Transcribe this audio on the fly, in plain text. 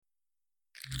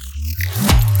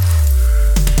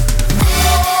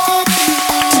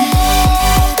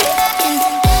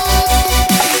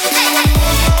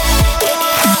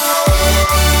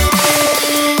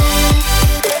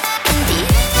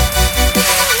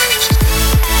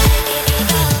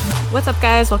What's up,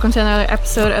 guys? Welcome to another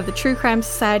episode of the True Crime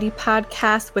Society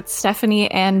podcast with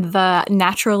Stephanie and the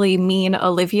naturally mean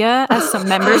Olivia, as some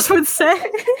members would say.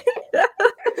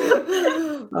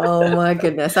 Oh my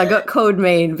goodness. I got called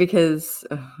mean because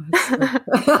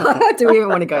do we even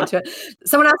want to go into it?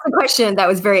 Someone asked a question that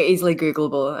was very easily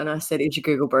Googleable, and I said, is your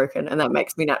Google broken? And that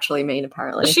makes me naturally mean,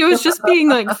 apparently. She was just being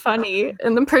like funny,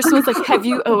 and the person was like, have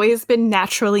you always been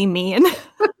naturally mean?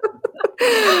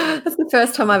 That's the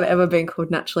first time I've ever been called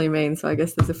naturally mean, so I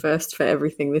guess there's a first for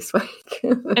everything this week.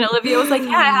 And Olivia was like,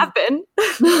 yeah, I have been.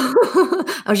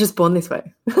 I was just born this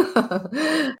way.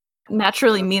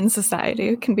 Naturally mean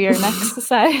society can be our next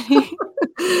society.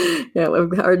 Yeah,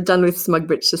 we're done with smug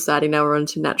bitch society. Now we're on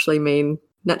to naturally mean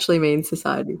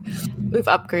society. We've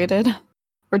upgraded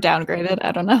or downgraded.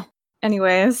 I don't know.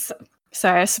 Anyways,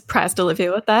 sorry, I surprised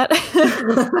Olivia with that.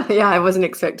 Yeah, I wasn't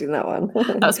expecting that one.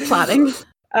 I was plotting.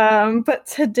 But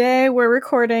today we're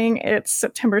recording. It's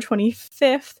September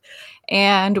 25th.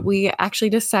 And we actually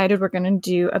decided we're going to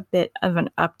do a bit of an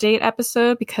update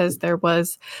episode because there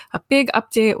was a big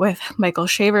update with Michael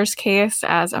Shaver's case,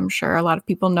 as I'm sure a lot of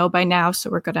people know by now. So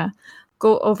we're going to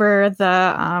go over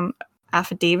the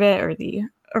affidavit or the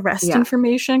arrest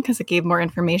information because it gave more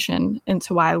information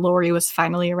into why Lori was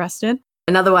finally arrested.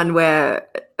 Another one where,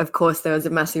 of course, there was a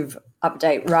massive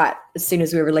update right as soon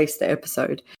as we released the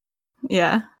episode.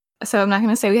 Yeah. So I'm not going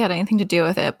to say we had anything to do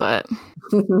with it, but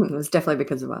it was definitely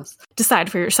because of us.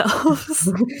 Decide for yourselves.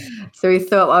 So we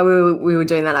thought while we were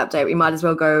doing that update, we might as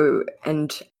well go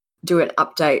and do an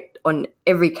update on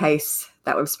every case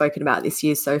that we've spoken about this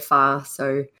year so far.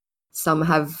 So some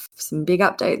have some big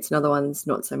updates and other ones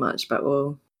not so much, but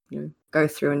we'll go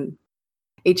through and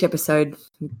each episode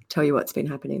and tell you what's been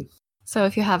happening. So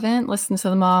if you haven't listened to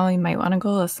them all, you might want to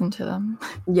go listen to them.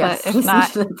 Yes. But if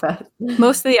not,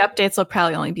 most of the updates will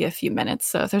probably only be a few minutes.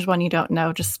 So if there's one you don't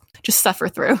know, just suffer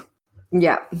through.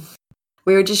 Yeah.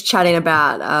 We were just chatting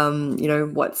about,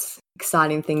 what's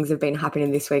exciting things have been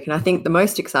happening this week. And I think the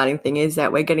most exciting thing is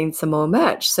that we're getting some more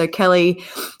merch. So Kelly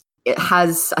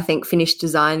has, I think, finished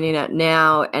designing it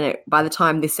now. And by the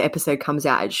time this episode comes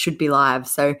out, it should be live.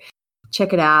 So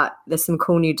check it out. There's some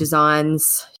cool new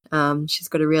designs. She's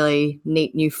got a really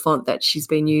neat new font that she's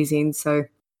been using, so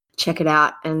check it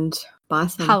out and buy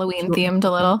some. Halloween themed a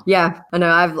little. Yeah, I know.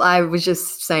 I was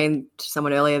just saying to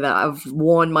someone earlier that I've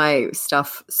worn my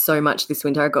stuff so much this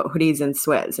winter. I got hoodies and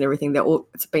sweats and everything.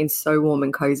 It's been so warm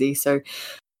and cozy. So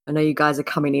I know you guys are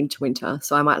coming into winter,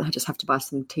 so I might just have to buy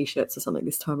some t-shirts or something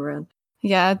this time around.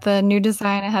 Yeah, the new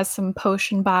design, it has some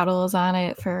potion bottles on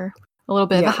it for a little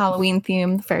bit of a Halloween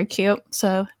theme. Very cute.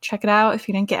 So check it out if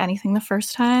you didn't get anything the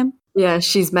first time. Yeah,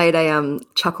 she's made a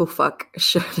Chuckle Fuck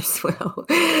shirt as well,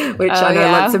 which I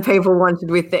know lots of people wanted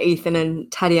with the Ethan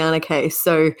and Tatiana case.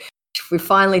 So we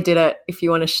finally did it. If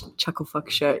you want a Chuckle Fuck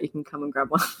shirt, you can come and grab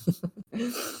one.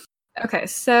 Okay,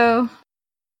 so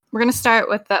we're going to start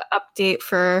with the update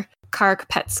for Kara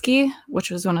Kopetsky,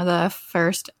 which was one of the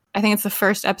first, I think it's the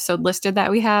first episode listed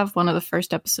that we have, one of the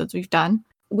first episodes we've done.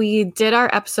 We did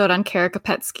our episode on Kara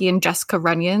Kopetsky and Jessica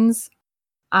Runyons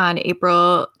on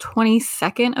April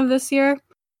 22nd of this year.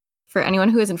 For anyone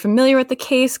who isn't familiar with the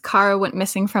case, Kara went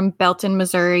missing from Belton,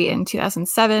 Missouri in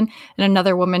 2007, and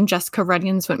another woman, Jessica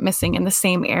Runyons, went missing in the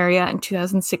same area in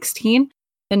 2016.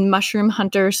 And mushroom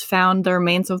hunters found the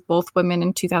remains of both women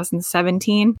in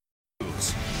 2017.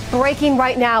 Breaking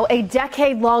right now, a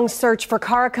decade-long search for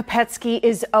Kara Kopetsky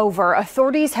is over.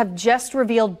 Authorities have just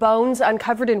revealed bones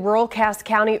uncovered in rural Cass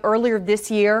County earlier this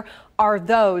year are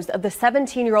those of the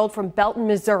 17-year-old from Belton,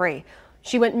 Missouri.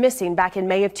 She went missing back in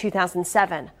May of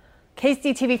 2007.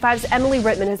 KCTV5's Emily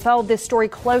Rittman has followed this story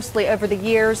closely over the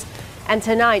years, and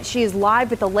tonight she is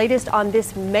live with the latest on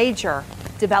this major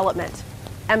development.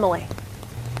 Emily.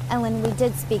 Ellen, we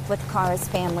did speak with Kara's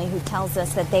family, who tells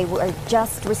us that they were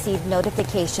just received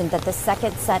notification that the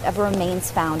second set of remains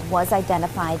found was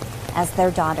identified as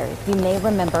their daughter. You may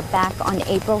remember back on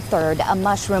April 3rd, a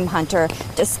mushroom hunter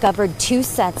discovered two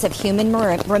sets of human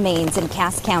remains in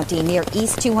Cass County near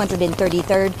East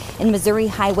 233rd and Missouri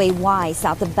Highway Y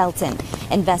south of Belton.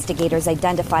 Investigators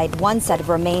identified one set of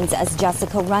remains as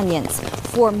Jessica Runyons.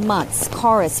 For months,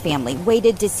 Kara's family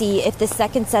waited to see if the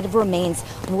second set of remains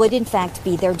would in fact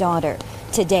be their daughter.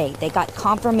 Today, they got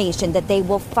confirmation that they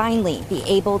will finally be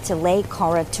able to lay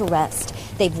Kara to rest.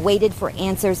 They've waited for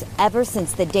answers ever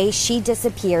since the day she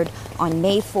disappeared on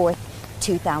May 4th,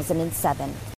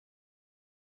 2007.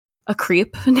 A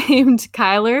creep named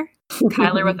Kyler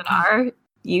with an R,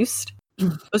 Used,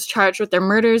 was charged with their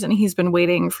murders, and he's been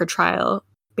waiting for trial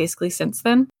basically since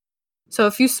then. So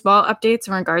a few small updates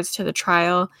in regards to the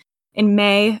trial. In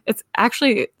May, it's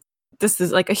actually this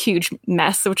is like a huge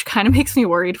mess, which kind of makes me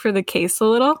worried for the case a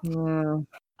little. Yeah.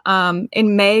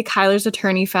 In May, Kyler's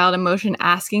attorney filed a motion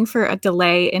asking for a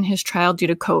delay in his trial due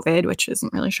to COVID, which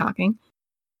isn't really shocking.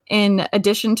 In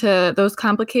addition to those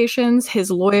complications, his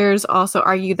lawyers also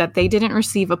argued that they didn't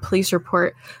receive a police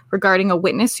report regarding a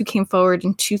witness who came forward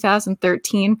in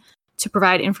 2013 to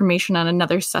provide information on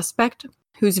another suspect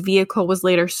whose vehicle was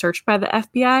later searched by the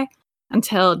FBI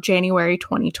until January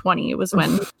 2020 was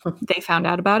when they found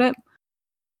out about it.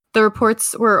 The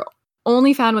reports were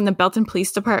only found when the Belton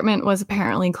Police Department was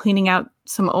apparently cleaning out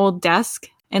some old desk,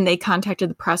 and they contacted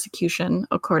the prosecution,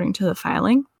 according to the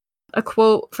filing. A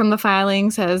quote from the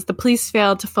filing says, "The police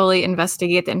failed to fully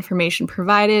investigate the information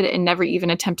provided and never even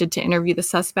attempted to interview the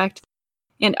suspect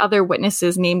and other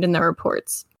witnesses named in the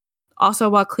reports. Also,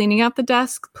 while cleaning out the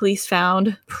desk, police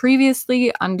found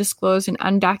previously undisclosed and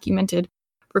undocumented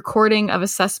recording of a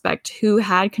suspect who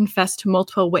had confessed to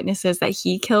multiple witnesses that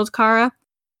he killed Kara,"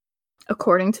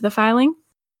 according to the filing.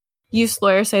 Youth's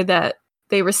lawyers say that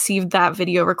they received that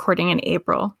video recording in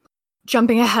April.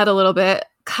 Jumping ahead a little bit,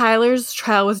 Kyler's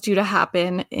trial was due to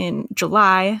happen in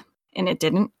July, and it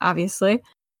didn't, obviously.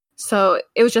 So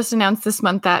it was just announced this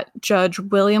month that Judge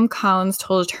William Collins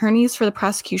told attorneys for the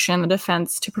prosecution and the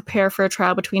defense to prepare for a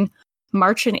trial between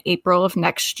March and April of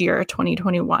next year,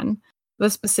 2021, with a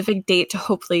specific date to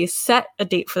hopefully set a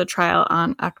date for the trial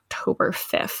on October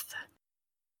 5th.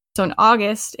 So in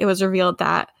August, it was revealed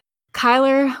that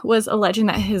Kyler was alleging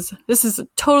that this is a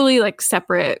totally like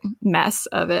separate mess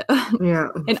of it. Yeah.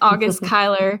 In August,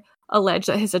 Kyler alleged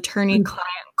that his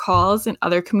attorney-client calls and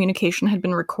other communication had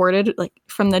been recorded like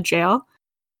from the jail.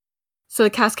 So the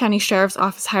Cass County Sheriff's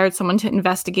Office hired someone to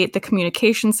investigate the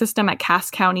communication system at Cass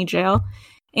County Jail.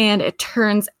 And it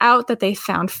turns out that they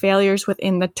found failures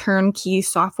within the turnkey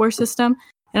software system,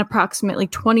 and approximately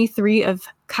 23 of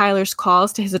Kyler's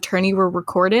calls to his attorney were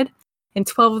recorded, and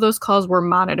 12 of those calls were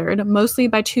monitored, mostly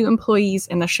by 2 employees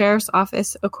in the sheriff's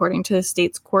office, according to the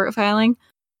state's court filing.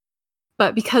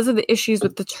 But because of the issues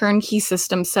with the turnkey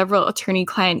system, several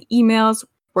attorney-client emails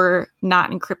were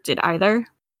not encrypted either.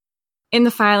 In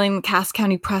the filing, the Cass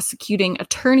County prosecuting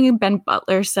attorney Ben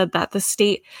Butler said that the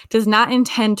state does not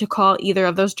intend to call either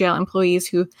of those jail employees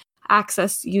who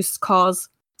access use calls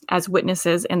as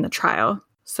witnesses in the trial.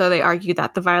 So they argue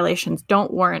that the violations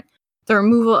don't warrant the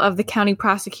removal of the county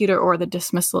prosecutor or the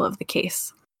dismissal of the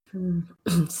case.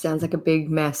 Sounds like a big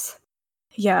mess.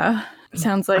 Yeah,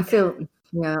 sounds like...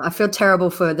 I feel terrible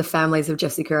for the families of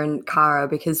Jessica and Kara,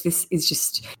 because this is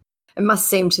just... It must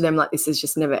seem to them like this is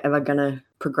just never, ever going to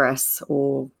progress,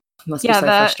 or must be so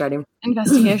frustrating.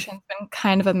 Investigation's been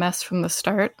kind of a mess from the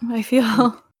start, I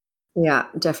feel. Yeah,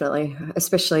 definitely.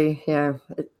 Especially,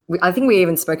 I think we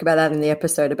even spoke about that in the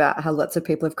episode about how lots of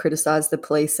people have criticised the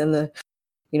police and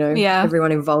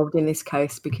everyone involved in this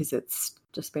case, because it's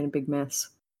just been a big mess.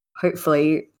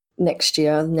 Hopefully next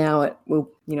year, now it will,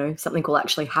 something will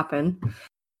actually happen.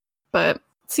 But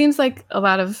seems like a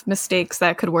lot of mistakes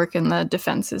that could work in the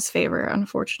defense's favor,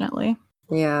 unfortunately.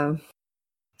 Yeah.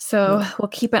 So we'll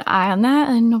keep an eye on that,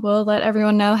 and we'll let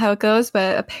everyone know how it goes.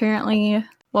 But apparently,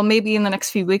 well, maybe in the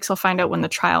next few weeks, I'll find out when the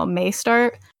trial may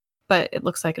start. But it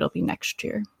looks like it'll be next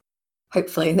year.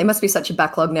 Hopefully. There must be such a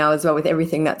backlog now as well with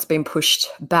everything that's been pushed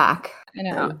back. I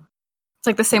know. It's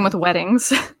like the same with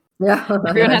weddings. Yeah.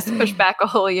 Everyone has to push back a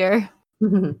whole year.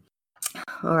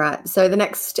 All right. So the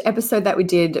next episode that we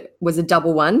did was a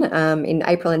double one in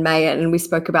April and May, and we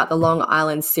spoke about the Long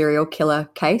Island serial killer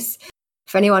case.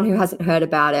 For anyone who hasn't heard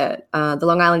about it, the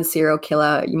Long Island serial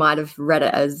killer, you might have read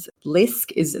it as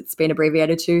LISK, it's been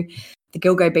abbreviated to. The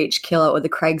Gilgo Beach Killer, or the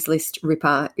Craigslist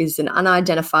Ripper, is an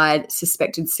unidentified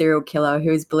suspected serial killer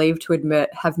who is believed to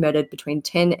have murdered between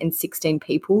 10 and 16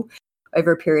 people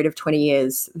over a period of 20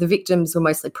 years. The victims were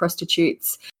mostly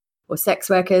prostitutes or sex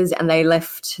workers, and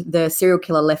the serial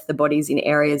killer left the bodies in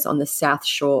areas on the south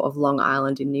shore of Long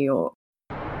Island in New York.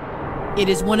 It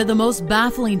is one of the most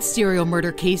baffling serial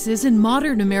murder cases in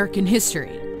modern American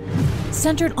history,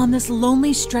 centered on this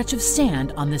lonely stretch of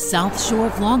sand on the south shore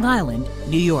of Long Island,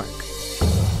 New York.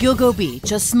 Gilgo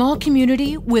Beach, a small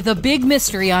community with a big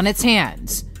mystery on its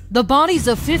hands. The bodies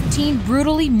of 15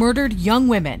 brutally murdered young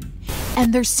women.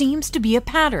 And there seems to be a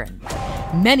pattern.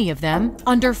 Many of them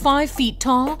under 5 feet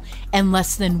tall and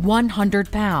less than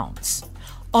 100 pounds.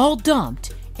 All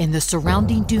dumped in the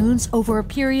surrounding dunes over a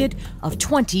period of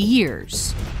 20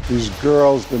 years. These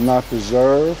girls did not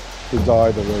deserve to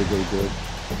die the way they did.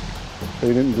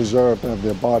 They didn't deserve to have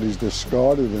their bodies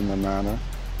discarded in the manner.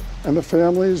 And the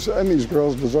families and these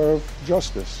girls deserve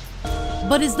justice.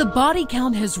 But as the body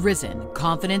count has risen,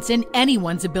 confidence in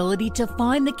anyone's ability to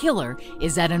find the killer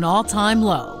is at an all-time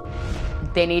low.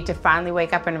 They need to finally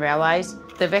wake up and realize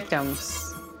the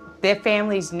victims, their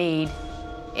families need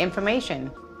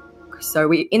information.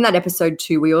 So in that episode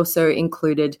too, we also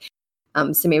included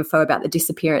some info about the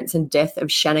disappearance and death of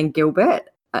Shannan Gilbert.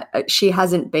 She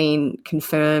hasn't been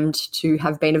confirmed to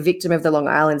have been a victim of the Long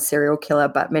Island serial killer,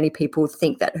 but many people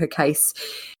think that her case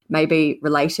may be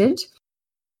related.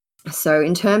 So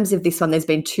in terms of this one, there's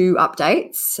been 2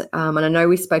 updates. And I know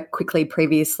we spoke quickly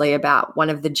previously about one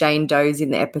of the Jane Does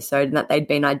in the episode and that they'd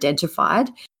been identified.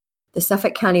 The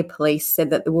Suffolk County Police said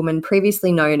that the woman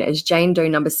previously known as Jane Doe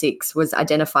number 6 was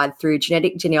identified through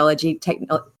genetic genealogy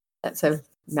that's a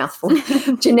mouthful.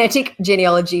 Genetic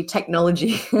genealogy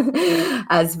technology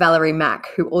as Valerie Mack,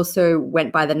 who also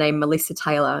went by the name Melissa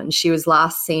Taylor, and she was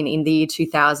last seen in the year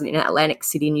 2000 in Atlantic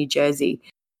City, New Jersey.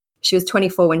 She was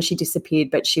 24 when she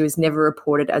disappeared, but she was never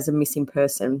reported as a missing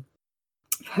person.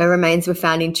 Her remains were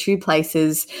found in 2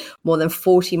 places more than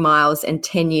 40 miles and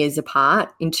 10 years apart.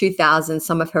 In 2000,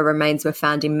 some of her remains were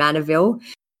found in Manorville,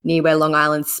 near where Long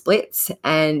Island splits,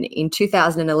 and in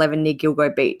 2011 near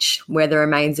Gilgo Beach, where the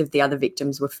remains of the other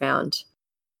victims were found.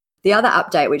 The other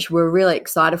update, which we're really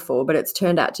excited for, but it's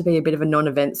turned out to be a bit of a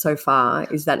non-event so far,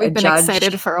 is that We've been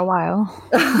excited for a while.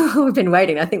 We've been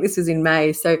waiting. I think this was in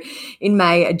May. So in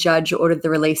May, a judge ordered the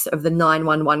release of the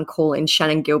 911 call in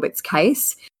Shannan Gilbert's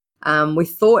case. We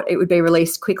thought it would be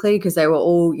released quickly because they were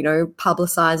all,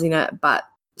 publicising it, but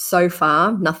so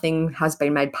far nothing has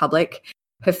been made public.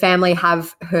 Her family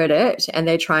have heard it and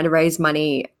they're trying to raise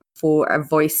money for a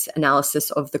voice analysis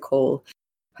of the call.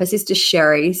 Her sister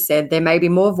Sherry said there may be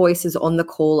more voices on the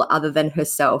call other than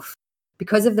herself.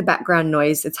 Because of the background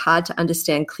noise, it's hard to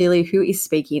understand clearly who is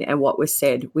speaking and what was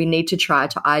said. We need to try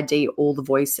to ID all the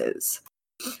voices.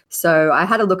 So I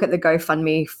had a look at the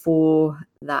GoFundMe for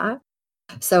that.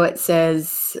 So it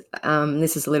says,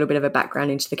 this is a little bit of a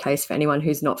background into the case for anyone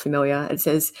who's not familiar. It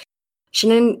says,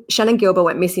 Shannan Gilbert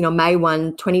went missing on May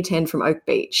 1, 2010 from Oak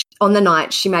Beach. On the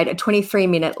night, she made a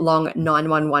 23-minute long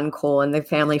 911 call and the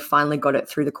family finally got it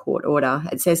through the court order.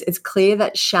 It says, it's clear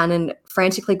that Shannan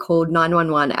frantically called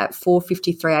 911 at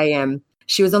 4:53 a.m.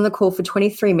 She was on the call for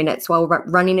 23 minutes while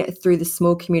running it through the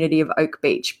small community of Oak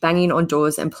Beach, banging on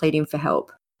doors and pleading for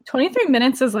help. 23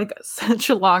 minutes is like such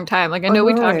a long time. Like I know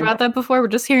we talked about that before. We're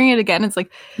just hearing it again. It's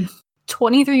like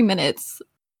 23 minutes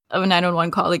of a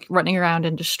 911 call, like running around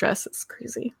in distress. It's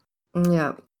crazy.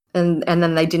 Yeah. And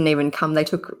then they didn't even come. They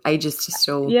took ages to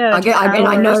still. Yeah.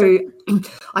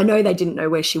 I know they didn't know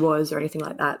where she was or anything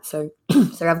like that. So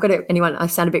sorry, I've got I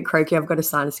sound a bit croaky. I've got a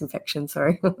sinus infection.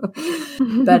 Sorry.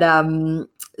 But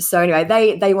so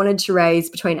anyway, they wanted to raise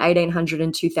between $1,800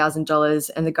 and $2,000,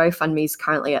 and the GoFundMe is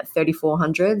currently at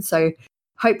 $3,400. So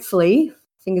hopefully,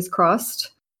 fingers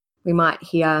crossed, we might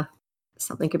hear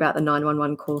something about the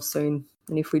 911 call soon.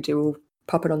 And if we do, we'll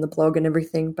pop it on the blog and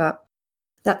everything. But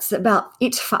that's about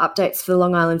it for updates for the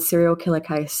Long Island serial killer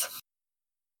case.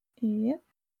 Yep.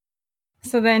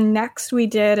 So then next we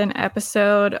did an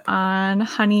episode on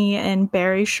Honey and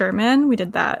Barry Sherman. We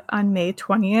did that on May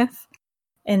 20th.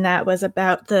 And that was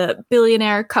about the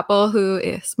billionaire couple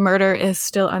whose murder is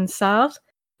still unsolved.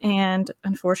 And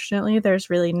unfortunately, there's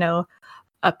really no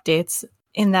updates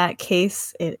in that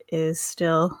case. It is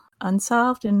still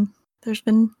unsolved and there's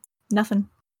been nothing.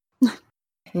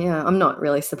 Yeah, I'm not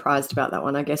really surprised about that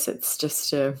one. I guess it's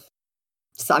just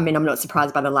I'm not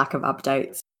surprised by the lack of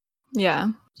updates. Yeah.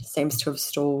 It seems to have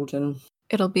stalled, and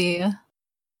it'll be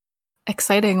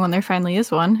exciting when there finally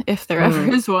is one, if there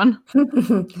ever is one.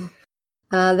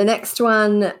 The next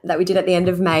one that we did at the end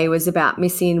of May was about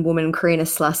missing woman Karina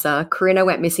Slusser. Karina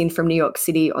went missing from New York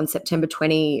City on September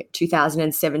 20,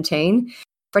 2017.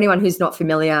 For anyone who's not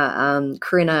familiar,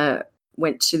 Karina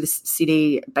went to the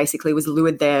city, basically was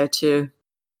lured there to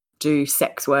do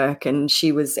sex work, and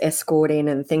she was escorting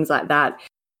and things like that.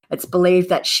 It's believed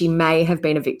that she may have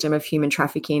been a victim of human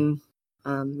trafficking.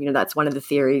 That's one of the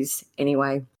theories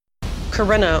anyway.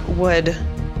 Karina would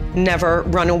never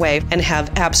run away and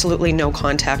have absolutely no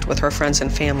contact with her friends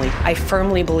and family. I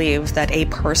firmly believe that a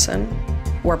person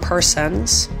or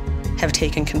persons have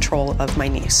taken control of my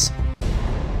niece.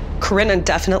 Karina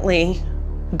definitely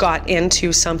got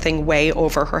into something way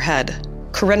over her head.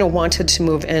 Karina wanted to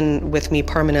move in with me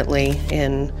permanently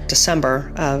in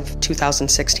December of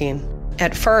 2016.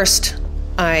 At first,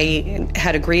 I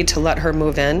had agreed to let her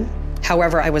move in.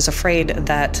 However, I was afraid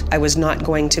that I was not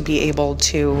going to be able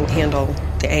to handle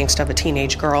the angst of a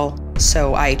teenage girl,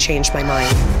 so I changed my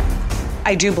mind.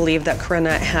 I do believe that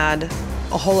Karina had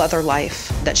a whole other life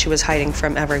that she was hiding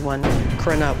from everyone.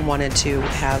 Corinna wanted to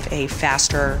have a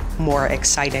faster, more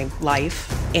exciting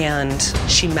life, and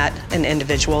she met an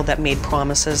individual that made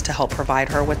promises to help provide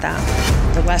her with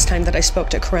that. The last time that I spoke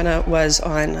to Corinna was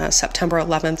on September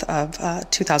 11th of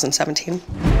 2017.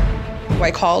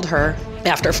 I called her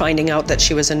after finding out that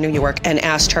she was in New York and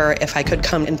asked her if I could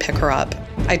come and pick her up.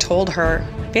 I told her,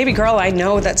 "Baby girl, I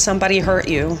know that somebody hurt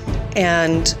you."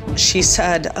 And she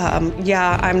said,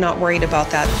 "Yeah, I'm not worried about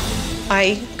that."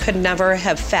 I could never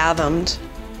have fathomed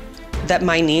that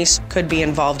my niece could be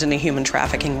involved in a human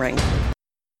trafficking ring.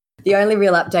 The only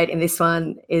real update in this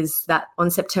one is that on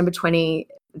September 20,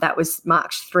 that was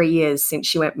marked 3 years since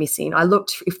she went missing. I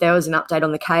looked if there was an update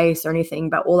on the case or anything,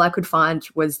 but all I could find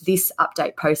was this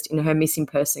update post in her missing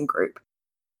person group.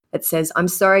 It says, "I'm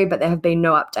sorry, but there have been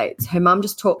no updates. Her mum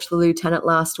just talked to the lieutenant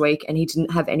last week and he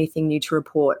didn't have anything new to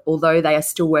report, although they are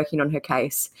still working on her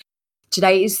case.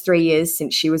 Today is 3 years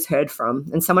since she was heard from."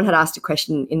 And someone had asked a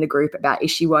question in the group about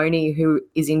Ishiwoni, who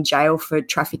is in jail for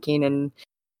trafficking and,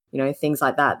 things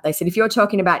like that. They said, if you're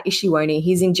talking about Ishiwoni,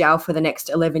 he's in jail for the next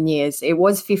 11 years. It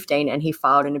was 15 and he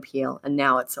filed an appeal, and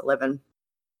now it's 11.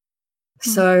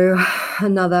 So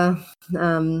another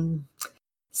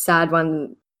sad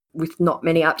one with not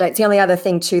many updates. The only other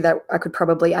thing too that I could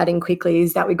probably add in quickly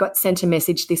is that we got sent a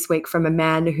message this week from a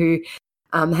man who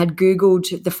had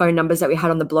Googled the phone numbers that we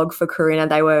had on the blog for Corinna.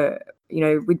 They were,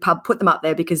 we'd put them up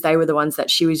there because they were the ones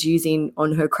that she was using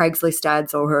on her Craigslist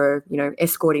ads or her,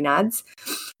 escorting ads.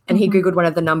 And he Googled one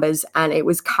of the numbers and it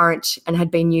was current and had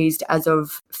been used as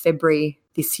of February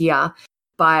this year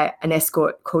by an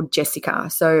escort called Jessica.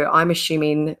 So I'm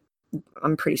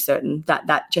pretty certain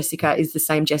that Jessica is the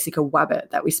same Jessica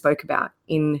Wabbit that we spoke about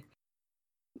in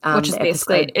which is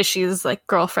basically Ishi's like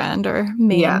girlfriend or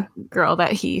main girl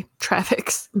that he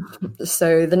traffics.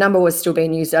 So the number was still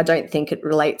being used. I don't think it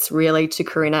relates really to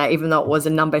Corinna, even though it was a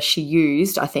number she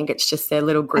used. I think it's just their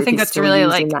little group. I think is that's still really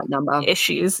using like that number.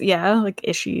 Ishi's, like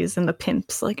Ishi's and the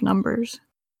pimps like numbers.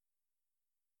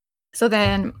 So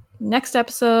then next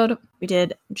episode we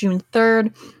did June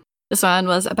 3rd. This one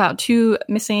was about 2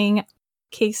 missing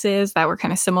cases that were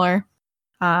kind of similar.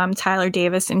 Tyler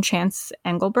Davis and Chance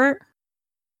Engelbert.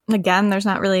 Again, there's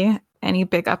not really any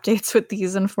big updates with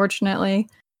these, unfortunately.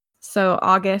 So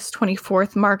August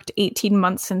 24th marked 18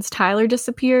 months since Tyler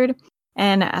disappeared.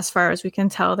 And as far as we can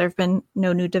tell, there have been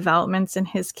no new developments in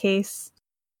his case.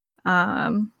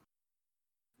 Tyler's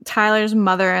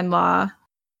mother-in-law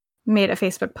made a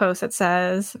Facebook post that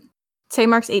says, "Today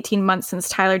marks 18 months since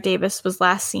Tyler Davis was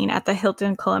last seen at the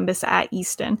Hilton Columbus at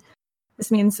Easton.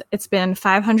 This means it's been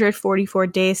 544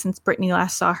 days since Brittany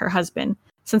last saw her husband.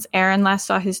 Since Aaron last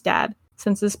saw his dad,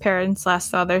 since his parents last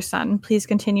saw their son. Please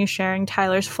continue sharing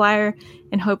Tyler's flyer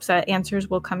in hopes that answers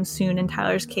will come soon in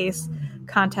Tyler's case.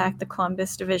 Contact the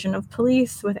Columbus Division of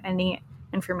Police with any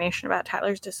information about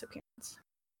Tyler's disappearance."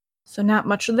 So not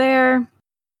much there.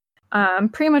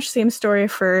 Pretty much same story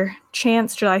for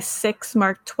Chance. July 6th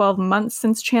marked 12 months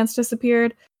since Chance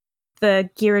disappeared. The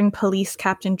Gearing Police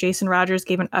Captain Jason Rogers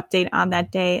gave an update on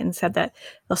that day and said that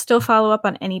they'll still follow up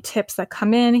on any tips that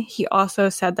come in. He also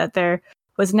said that there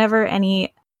was never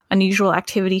any unusual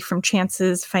activity from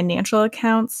Chance's financial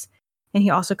accounts. And he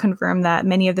also confirmed that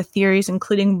many of the theories,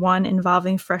 including one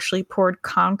involving freshly poured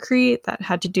concrete that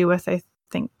had to do with, I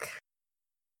think,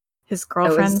 his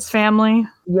girlfriend's family.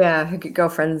 Yeah, her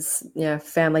girlfriend's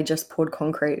family just poured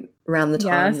concrete around the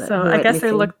time. Yeah, so I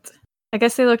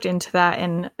guess they looked into that,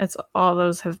 and it's all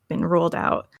those have been ruled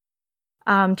out.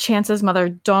 Chance's mother,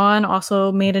 Dawn,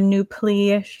 also made a new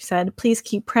plea. She said, "Please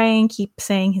keep praying, keep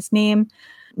saying his name.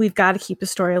 We've got to keep the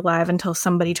story alive until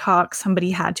somebody talks.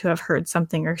 Somebody had to have heard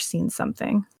something or seen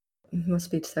something." It must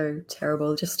be so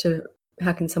terrible.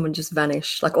 How can someone just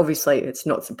vanish? Like, obviously, it's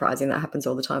not surprising that happens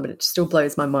all the time, but it still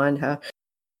blows my mind how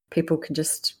people can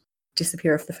just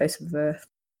disappear off the face of the earth.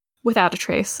 Without a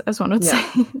trace, as one would say.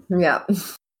 Yeah.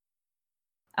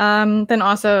 Then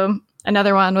also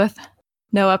another one with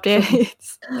no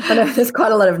updates. I know there's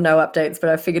quite a lot of no updates, but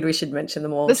I figured we should mention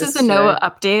them all. This is a no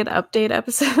update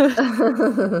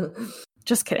episode.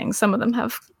 Just kidding. Some of them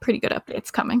have pretty good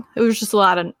updates coming. It was just a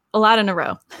lot in a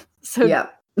row. So yeah.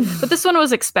 But this one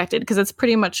was expected because it's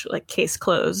pretty much like case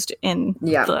closed in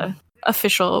the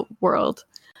official world.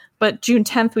 But June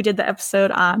 10th, we did the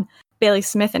episode on Bailey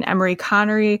Smith and Emery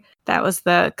Connery. That was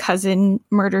the cousin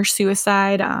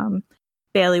murder-suicide.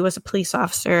 Bailey was a police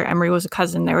officer. Emery was a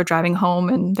cousin. They were driving home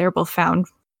and they were both found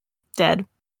dead.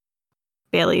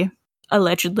 Bailey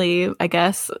allegedly, I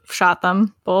guess, shot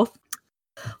them both.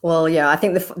 Well, yeah, I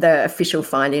think the official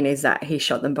finding is that he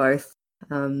shot them both.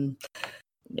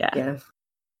 Yeah.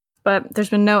 But there's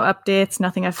been no updates,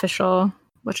 nothing official.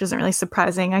 which isn't really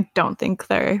surprising. I don't think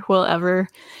there will ever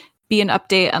be an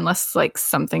update unless like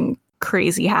something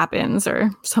crazy happens or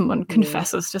someone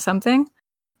confesses to something.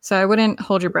 So I wouldn't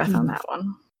hold your breath on that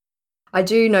one. I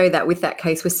do know that with that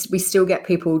case, we still get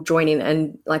people joining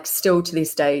and like still to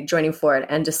this day joining for it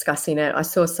and discussing it. I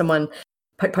saw someone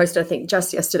posted, I think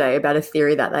just yesterday, about a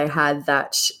theory that they had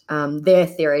that their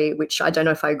theory, which I don't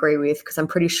know if I agree with because I'm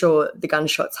pretty sure the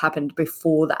gunshots happened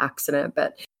before the accident,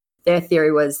 but their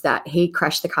theory was that he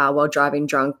crashed the car while driving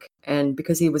drunk, and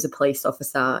because he was a police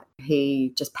officer,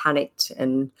 he just panicked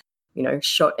and, you know,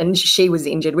 shot, and she was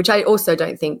injured, which I also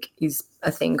don't think is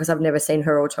a thing because I've never seen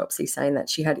her autopsy saying that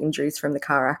she had injuries from the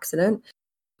car accident.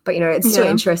 But, you know, it's still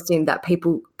interesting that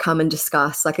people come and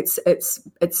discuss, like it's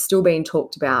still being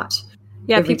talked about.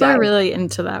 Yeah, people are really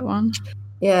into that one.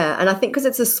 Yeah, and I think because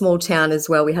it's a small town as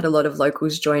well, we had a lot of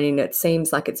locals joining. It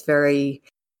seems like it's very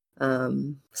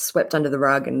swept under the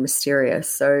rug and mysterious.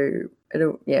 So,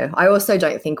 I also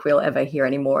don't think we'll ever hear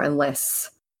any more unless,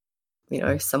 you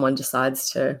know, someone decides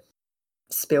to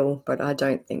spill, but I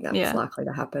don't think that's likely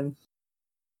to happen.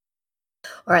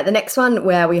 All right, the next one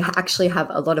where we actually have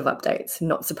a lot of updates,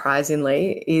 not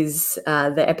surprisingly, is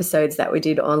the episodes that we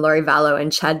did on Lori Vallow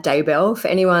and Chad Daybell. For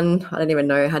anyone, I don't even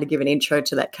know how to give an intro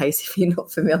to that case if you're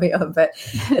not familiar, but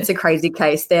it's a crazy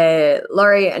case.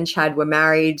 Lori and Chad were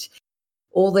married.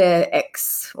 All their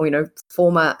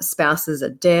former spouses are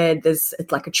dead. It's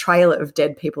like a trail of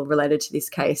dead people related to this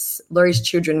case. Lori's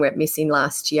children went missing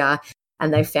last year,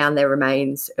 and they found their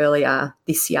remains earlier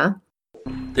this year.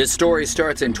 This story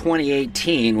starts in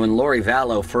 2018 when Lori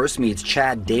Vallow first meets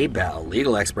Chad Daybell.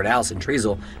 Legal expert Allison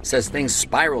Treasel says things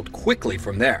spiraled quickly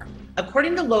from there.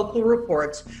 According to local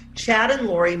reports, Chad and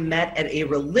Lori met at a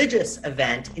religious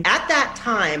event. At that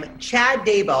time, Chad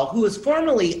Daybell, who was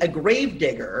formerly a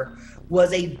gravedigger,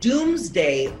 was a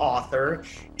doomsday author.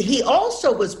 He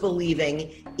also was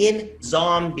believing in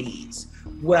zombies.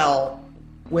 Well,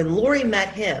 when Lori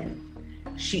met him,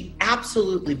 she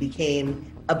absolutely became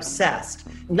obsessed,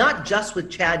 not just with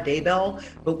Chad Daybell,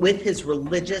 but with his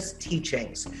religious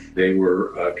teachings. They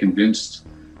were convinced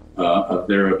of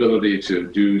their ability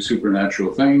to do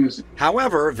supernatural things.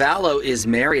 However, Vallow is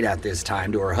married at this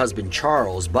time to her husband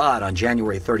Charles, but on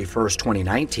January 31st,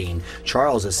 2019,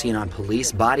 Charles is seen on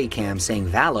police body cam saying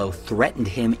Vallow threatened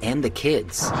him and the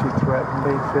kids. She threatened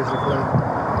me physically.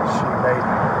 She made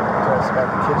me tell us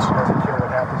about the kids. She doesn't care what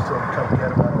happens to them. Come get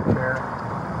them. I don't care.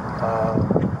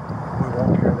 We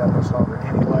won't hear that much longer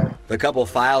anyway. The couple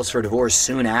files for divorce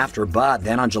soon after, but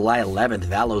then on July 11th,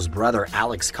 Vallow's brother,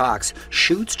 Alex Cox,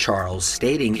 shoots Charles,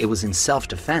 stating it was in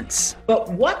self-defense.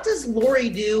 But what does Lori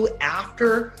do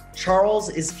after Charles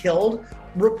is killed?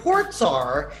 Reports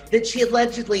are that she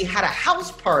allegedly had a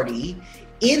house party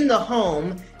in the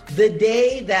home the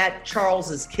day that Charles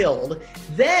is killed.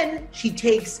 Then she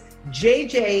takes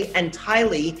JJ and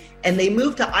Tylee and they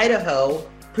move to Idaho,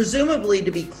 presumably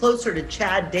to be closer to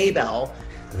Chad Daybell.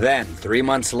 Then, 3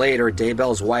 months later,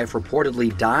 Daybell's wife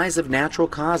reportedly dies of natural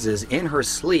causes in her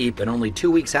sleep, and only 2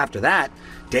 weeks after that,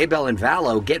 Daybell and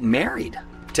Vallow get married.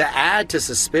 To add to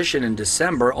suspicion in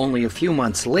December, only a few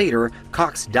months later,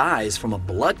 Cox dies from a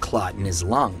blood clot in his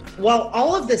lung. While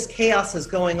all of this chaos is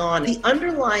going on, the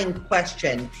underlying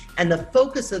question and the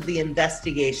focus of the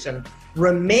investigation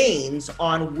remains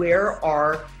on where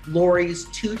are Lori's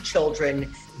two children,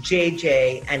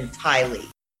 JJ and Tylee.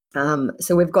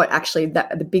 So we've got actually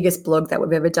the biggest blog that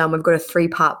we've ever done. We've got a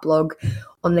 3-part blog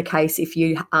on the case if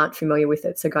you aren't familiar with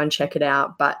it, so go and check it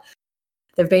out. But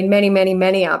there have been many, many,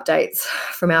 many updates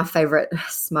from our favourite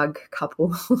smug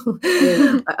couple.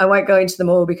 I won't go into them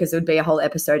all because it would be a whole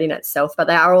episode in itself, but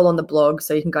they are all on the blog,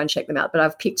 so you can go and check them out. But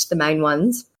I've picked the main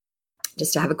ones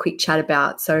just to have a quick chat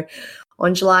about. So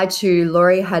on July 2,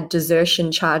 Lori had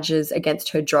desertion charges against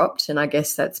her dropped, and I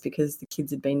guess that's because the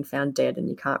kids had been found dead and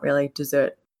you can't really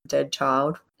desert a dead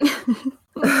child,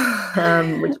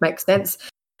 which makes sense.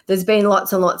 There's been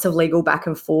lots and lots of legal back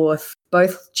and forth.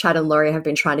 Both Chad and Lori have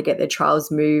been trying to get their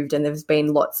trials moved, and there's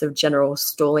been lots of general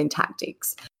stalling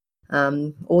tactics.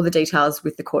 All the details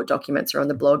with the court documents are on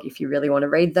the blog if you really want to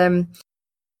read them.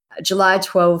 July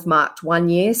 12 marked 1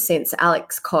 year since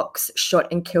Alex Cox shot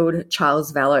and killed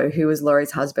Charles Vallow, who was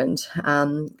Lori's husband.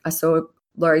 I saw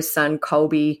Lori's son,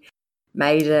 Colby,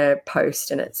 made a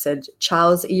post and it said,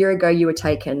 "Charles, a year ago you were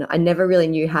taken. I never really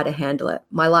knew how to handle it.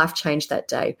 My life changed that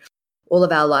day. All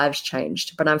of our lives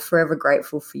changed, but I'm forever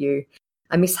grateful for you.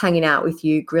 I miss hanging out with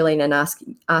you, grilling and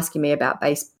asking me about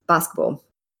basketball.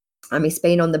 I miss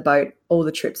being on the boat, all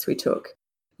the trips we took.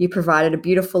 You provided a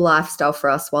beautiful lifestyle for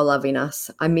us while loving us.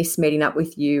 I miss meeting up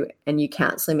with you and you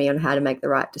counselling me on how to make the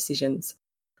right decisions.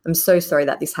 I'm so sorry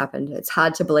that this happened. It's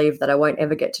hard to believe that I won't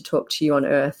ever get to talk to you on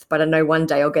Earth, but I know one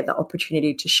day I'll get the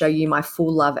opportunity to show you my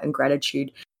full love and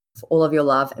gratitude for all of your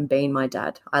love and being my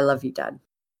dad. I love you, Dad.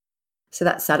 So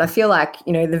that's sad. I feel like,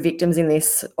 the victims in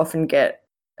this often get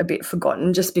a bit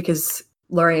forgotten just because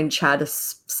Laurie and Chad are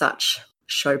such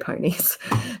show ponies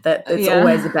that it's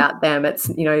always about them. It's,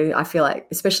 I feel like,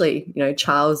 especially,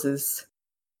 Charles is,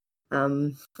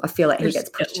 I feel like he gets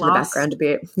pushed to the background a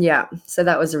bit. Yeah. So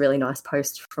that was a really nice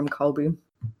post from Colby.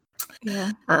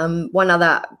 Yeah. One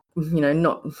other,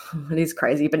 it is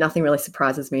crazy, but nothing really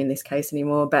surprises me in this case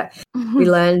anymore. But we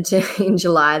learned in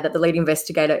July that the lead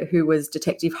investigator, who was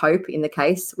Detective Hope in the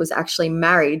case, was actually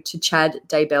married to Chad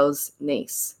Daybell's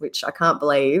niece, which I can't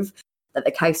believe that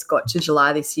the case got to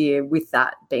July this year with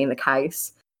that being the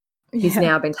case. He's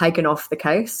now been taken off the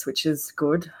case, which is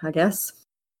good, I guess.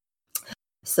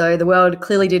 So the world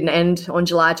clearly didn't end on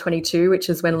July 22, which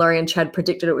is when Laurie and Chad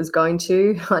predicted it was going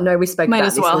to. I know we spoke about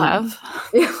this. Might as well have.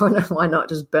 Yeah, why not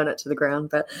just burn it to the ground?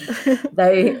 But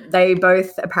they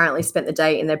both apparently spent the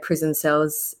day in their prison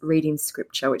cells reading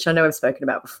scripture, which I know I've spoken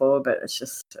about before, but it's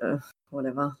just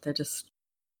whatever. They're just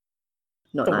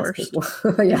not the nice worst.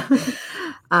 people. Yeah.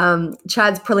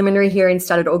 Chad's preliminary hearing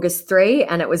started August 3,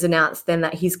 and it was announced then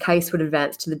that his case would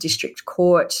advance to the district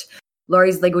court.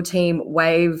 Laurie's legal team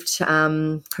waived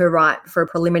her right for a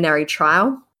preliminary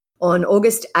trial. On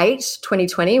August 8,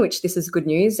 2020, which this is good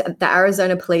news, the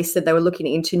Arizona police said they were looking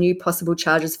into new possible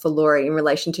charges for Laurie in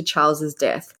relation to Charles's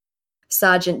death.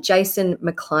 Sergeant Jason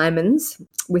McClymans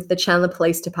with the Chandler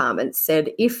Police Department said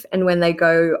if and when they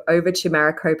go over to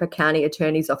Maricopa County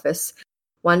Attorney's Office,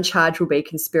 one charge will be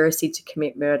conspiracy to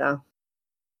commit murder.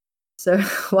 So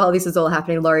while this is all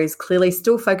happening, Laurie is clearly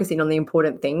still focusing on the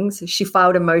important things. She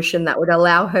filed a motion that would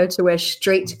allow her to wear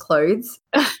street clothes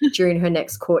during her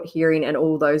next court hearing and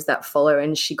all those that follow,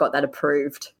 and she got that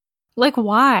approved. Like,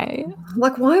 why?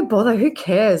 Like, why bother? Who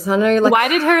cares? I know. Like, why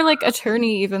did her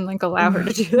attorney even allow her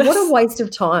to do this? What a waste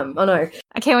of time. I know.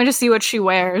 I can't wait to see what she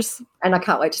wears. And I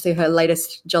can't wait to see her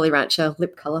latest Jolly Rancher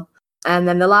lip colour. And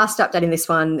then the last update in this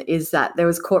one is that there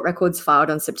was court records filed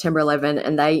on September 11,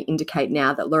 and they indicate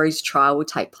now that Laurie's trial will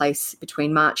take place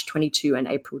between March 22 and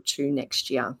April 2 next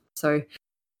year. So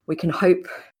we can hope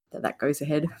that that goes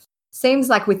ahead. Seems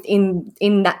like in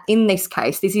this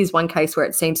case, this is one case where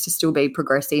it seems to still be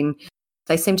progressing.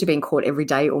 They seem to be in court every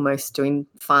day, almost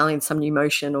filing some new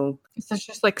motion or. There's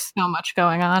just so much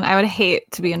going on. I would hate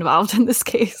to be involved in this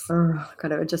case. Oh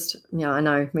God, it would just I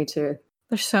know, me too.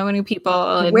 There's so many people.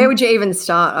 Where would you even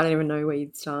start? I don't even know where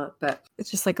you'd start, but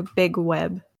it's just a big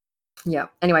web. Yeah.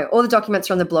 Anyway, all the documents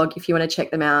are on the blog if you want to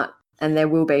check them out, and I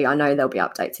know there'll be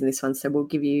updates in this one, so we'll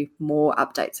give you more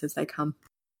updates as they come.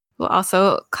 We'll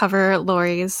also cover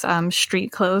Laurie's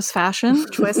street clothes fashion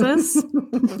choices.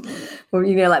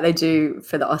 Well, like they do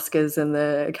for the Oscars and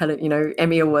the kind of,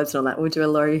 Emmy Awards and all that. We'll do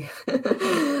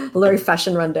a Laurie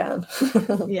fashion rundown.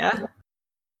 Yeah.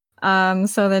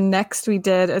 So then next we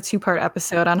did a 2-part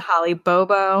episode on Holly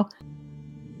Bobo.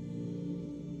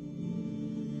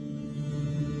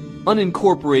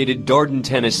 Unincorporated Darden,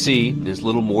 Tennessee is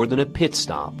little more than a pit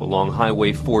stop along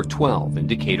Highway 412 in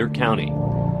Decatur County.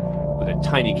 With a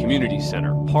tiny community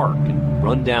center, park, and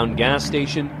rundown gas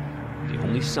station, the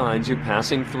only signs you're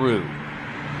passing through.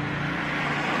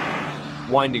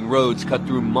 Winding roads cut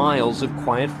through miles of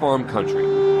quiet farm country.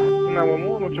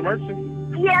 911, what's your emergency?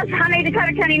 Yes, I need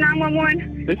Decatur County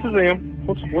 911. This is him.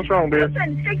 What's wrong, dear?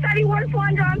 Listen, 681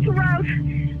 Swan Johnson Road.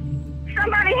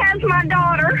 Somebody has my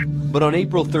daughter. But on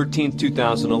April 13,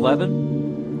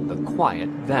 2011, the quiet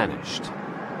vanished.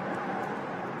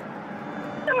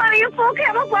 Somebody in full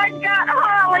camouflage got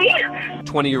Holly.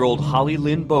 20-year-old Holly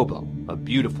Lynn Bobo, a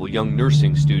beautiful young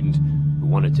nursing student who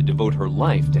wanted to devote her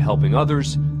life to helping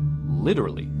others,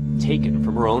 literally taken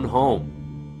from her own home.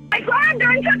 I grabbed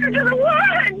her and took her to the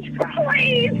woods.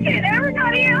 Please, get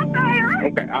everybody out there.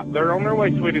 Okay, they're on their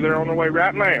way, sweetie. They're on their way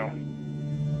right now.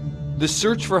 The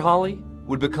search for Holly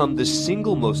would become the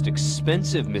single most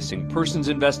expensive missing persons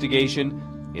investigation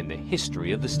in the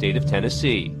history of the state of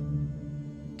Tennessee.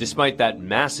 Despite that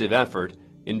massive effort,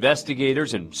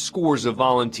 investigators and scores of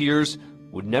volunteers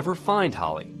would never find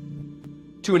Holly.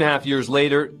 2.5 years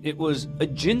later, it was a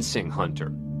ginseng hunter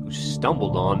who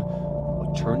stumbled on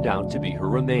what turned out to be her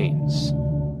remains.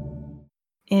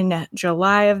 In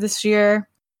July of this year,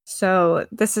 so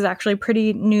this is actually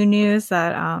pretty new news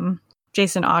that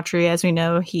Jason Autry, as we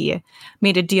know, he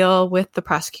made a deal with the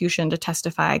prosecution to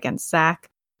testify against Zach,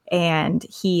 and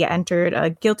he entered a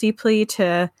guilty plea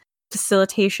to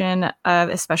facilitation of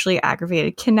especially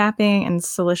aggravated kidnapping and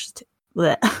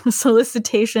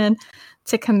solicitation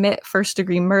to commit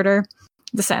first-degree murder.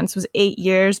 The sentence was 8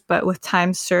 years, but with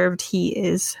time served, he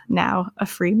is now a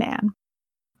free man.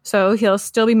 So he'll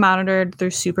still be monitored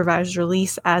through supervised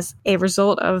release as a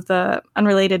result of the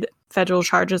unrelated federal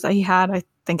charges that he had. I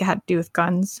think it had to do with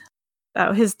guns.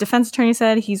 His defense attorney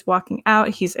said he's walking out.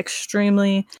 He's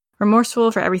extremely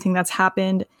remorseful for everything that's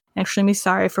happened, and extremely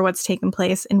sorry for what's taken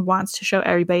place, and wants to show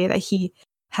everybody that he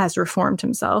has reformed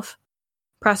himself.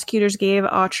 Prosecutors gave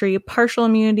Autry partial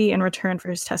immunity in return for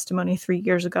his testimony 3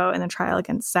 years ago in the trial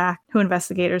against Zach, who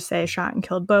investigators say shot and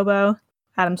killed Bobo.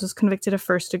 Adams was convicted of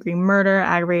first-degree murder,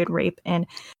 aggravated rape, and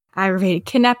aggravated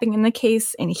kidnapping in the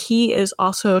case, and he is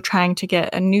also trying to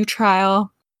get a new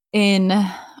trial. In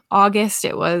August,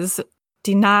 it was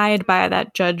denied by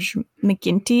that Judge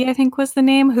McGinty, I think was the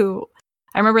name, who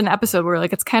I remember in the episode where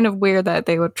it's kind of weird that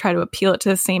they would try to appeal it to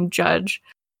the same judge,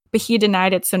 but he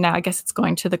denied it, so now I guess it's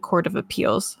going to the Court of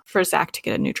Appeals for Zach to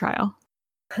get a new trial.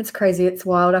 It's crazy. It's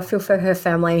wild. I feel for her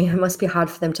family. It must be hard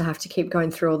for them to have to keep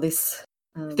going through all this.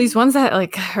 These ones that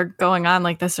are going on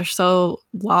like this are so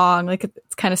long.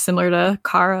 It's kind of similar to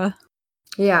Kara.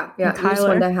 Yeah. I just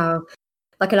wonder how.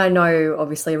 And I know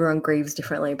obviously everyone grieves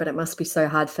differently, but it must be so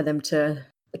hard for them to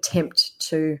attempt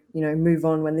to, move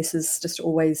on when this is just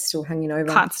always still hanging over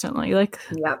constantly.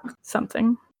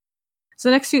 Something. So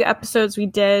the next few episodes we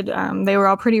did, they were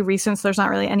all pretty recent, so there's not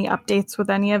really any updates with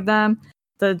any of them.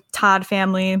 The Todd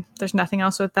family, there's nothing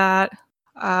else with that.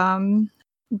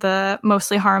 The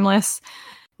Mostly Harmless,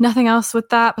 nothing else with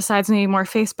that besides maybe more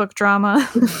Facebook drama.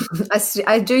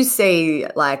 I do see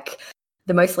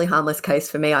the Mostly Harmless case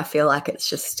for me. I feel like it's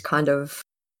just kind of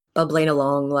bubbling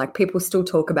along. People still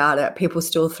talk about it. People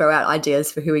still throw out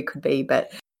ideas for who he could be,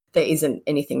 but there isn't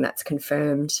anything that's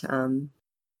confirmed.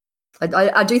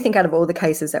 I do think out of all the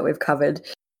cases that we've covered,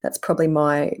 that's probably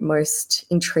my most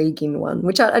intriguing one,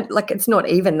 which I it's not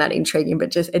even that intriguing,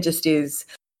 but it just is.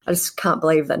 I just can't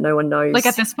believe that no one knows.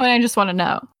 At this point, I just want to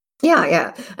know.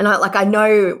 Yeah. And I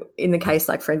know in the case,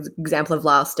 for example of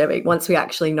Last Debbie, once we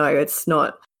actually know, it's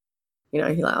not, you're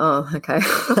like, oh, okay,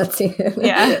 that's it.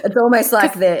 Yeah. It's almost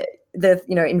like the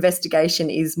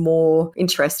investigation is more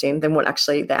interesting than what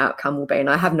actually the outcome will be. And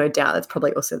I have no doubt that's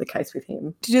probably also the case with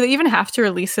him. Do they even have to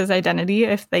release his identity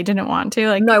if they didn't want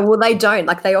to? No, well, they don't.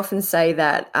 They often say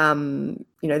that,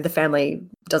 the family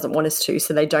doesn't want us to,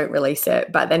 so they don't release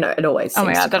it. But then it always seems oh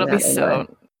my God, to that'll come be out so anyway.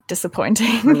 Disappointing.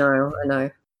 I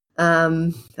know.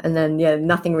 And then,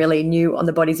 nothing really new on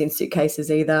the bodies in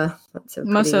suitcases either.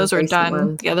 Most of those were done.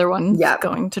 One. The other one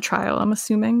going to trial, I'm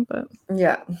assuming. But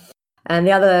yeah. And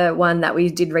the other one that we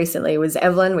did recently was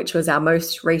Evelyn, which was our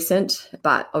most recent,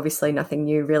 but obviously nothing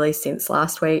new really since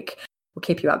last week. We'll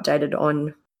keep you updated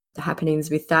on the happenings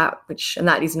with that, and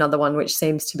that is another one which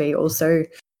seems to be also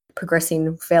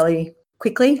progressing fairly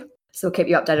quickly. So we'll keep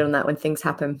you updated on that when things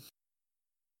happen.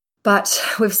 But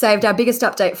we've saved our biggest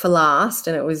update for last,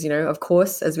 and it was, of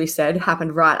course, as we said,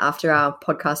 happened right after our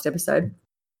podcast episode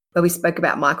where we spoke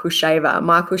about Michael Shaver.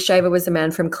 Michael Shaver was a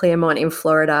man from Claremont in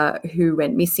Florida who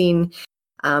went missing.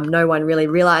 No one really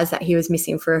realized that he was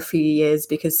missing for a few years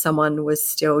because someone was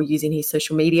still using his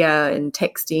social media and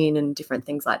texting and different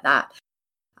things like that.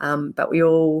 But we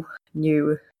all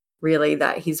knew really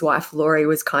that his wife, Lori,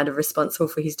 was kind of responsible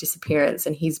for his disappearance,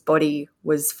 and his body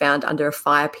was found under a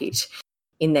fire pit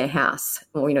in their house,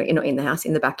 or, not in the house,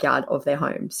 in the backyard of their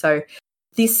home. So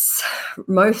this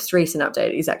most recent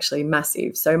update is actually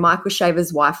massive. So Michael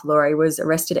Shaver's wife, Lori, was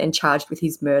arrested and charged with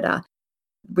his murder.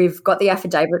 We've got the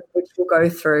affidavit, which we'll go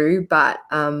through, but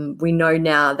we know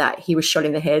now that he was shot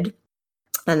in the head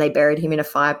and they buried him in a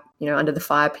fire, under the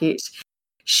fire pit.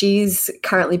 She's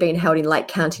currently being held in Lake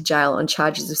County Jail on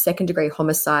charges of second-degree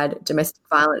homicide, domestic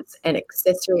violence, and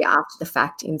accessory after the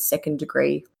fact in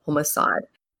second-degree homicide.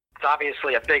 It's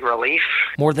obviously a big relief.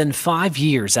 More than 5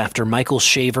 years after Michael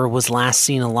Shaver was last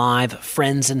seen alive,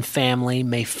 friends and family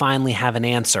may finally have an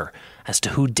answer as to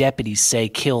who deputies say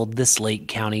killed this Lake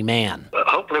County man.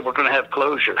 Hopefully we're going to have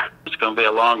closure. It's going to be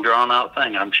a long, drawn-out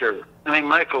thing, I'm sure.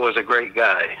 Michael was a great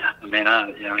guy.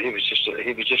 He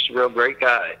was just a real great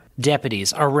guy.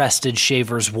 Deputies arrested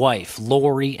Shaver's wife,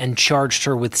 Lori, and charged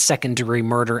her with second-degree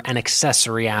murder and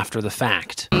accessory after the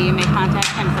fact. You may contact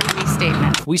him for any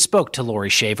statement. We spoke to Lori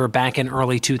Shaver back in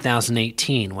early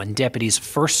 2018 when deputies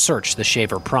first searched the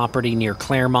Shaver property near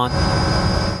Claremont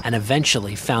and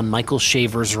eventually found Michael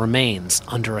Shaver's remains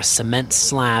under a cement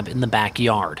slab in the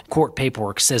backyard. Court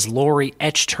paperwork says Lori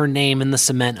etched her name in the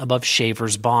cement above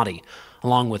Shaver's body,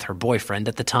 along with her boyfriend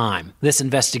at the time. This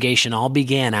investigation all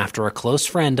began after a close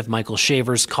friend of Michael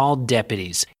Shaver's called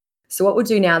deputies. So what we'll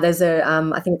do now, there's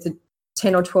I think it's a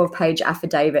 10 or 12 page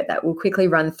affidavit that we'll quickly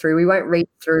run through. We won't read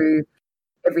through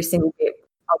every single bit.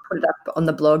 I'll put it up on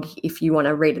the blog if you want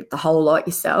to read it the whole lot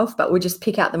yourself, but we'll just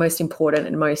pick out the most important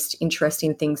and most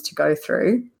interesting things to go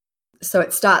through. So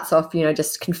it starts off,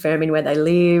 just confirming where they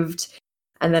lived.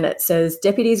 And then it says,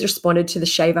 deputies responded to the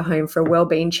Shaver home for a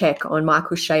wellbeing check on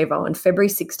Michael Shaver on February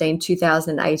 16,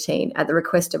 2018, at the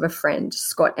request of a friend,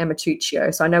 Scott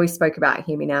Amatuccio. So I know we spoke about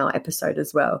him in our episode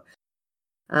as well.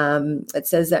 It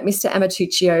says that Mr.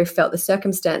 Amatuccio felt the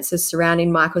circumstances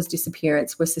surrounding Michael's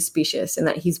disappearance were suspicious and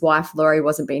that his wife, Laurie,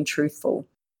 wasn't being truthful.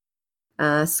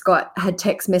 Scott had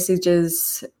text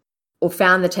messages or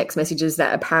found the text messages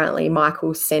that apparently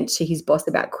Michael sent to his boss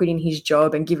about quitting his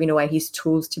job and giving away his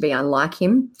tools to be unlike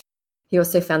him. He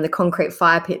also found the concrete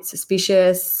fire pit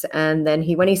suspicious. And then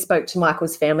when he spoke to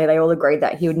Michael's family, they all agreed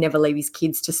that he would never leave his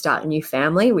kids to start a new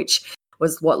family, which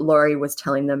was what Laurie was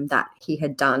telling them that he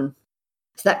had done.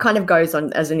 So that kind of goes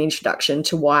on as an introduction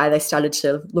to why they started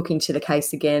to look into the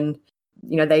case again.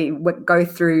 They go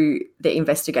through the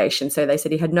investigation. So they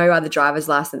said he had no other driver's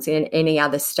license in any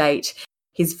other state.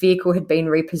 His vehicle had been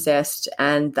repossessed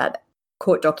and that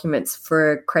court documents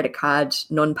for a credit card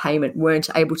non-payment weren't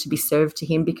able to be served to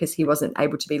him because he wasn't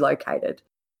able to be located.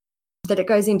 Then it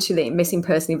goes into the missing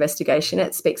person investigation.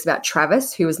 It speaks about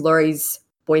Travis, who was Laurie's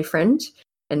boyfriend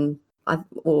and I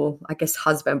guess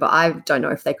husband, but I don't know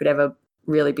if they could ever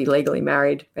really be legally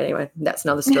married. Anyway, that's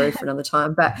another story for another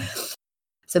time. But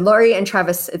so Laurie and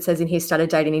Travis, it says in here, started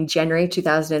dating in January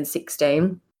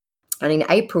 2016. And in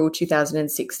April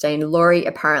 2016, Laurie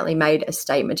apparently made a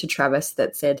statement to Travis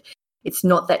that said, "It's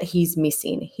not that he's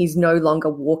missing. He's no longer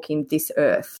walking this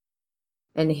earth."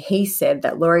 And he said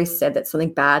that Laurie said that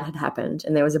something bad had happened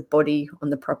and there was a body on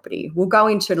the property. We'll go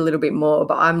into it a little bit more,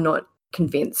 but I'm not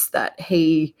convinced that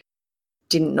he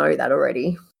didn't know that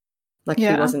already. He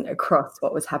wasn't across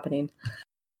what was happening.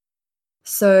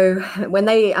 So when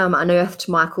they unearthed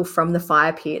Michael from the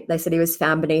fire pit, they said he was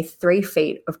found beneath 3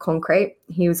 feet of concrete.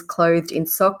 He was clothed in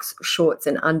socks, shorts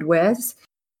and underwears.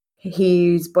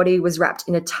 His body was wrapped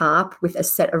in a tarp with a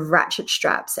set of ratchet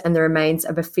straps and the remains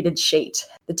of a fitted sheet.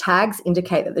 The tags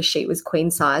indicate that the sheet was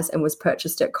queen size and was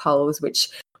purchased at Coles, which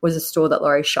was a store that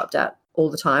Laurie shopped at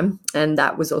all the time, and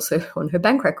that was also on her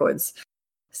bank records.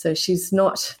 So she's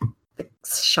not the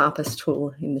sharpest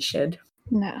tool in the shed.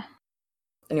 No.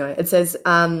 Anyway, it says,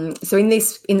 so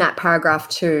in that paragraph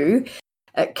too,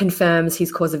 it confirms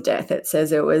his cause of death. It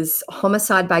says it was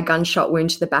homicide by gunshot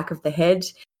wound to the back of the head.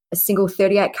 A single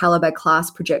 .38 caliber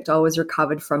class projectile was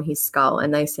recovered from his skull,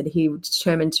 and they said he was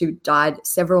determined to died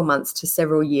several months to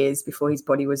several years before his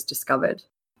body was discovered.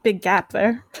 Big gap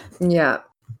there. Yeah.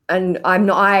 And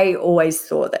I always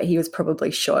thought that he was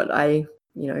probably shot. And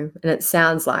it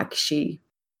sounds like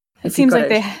it seems like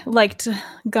they liked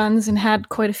guns and had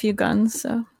quite a few guns.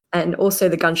 So, and also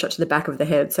the gunshot to the back of the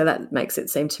head. So that makes it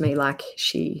seem to me like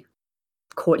she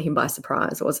caught him by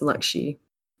surprise. It wasn't like she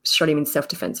shot him in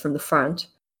self-defense from the front.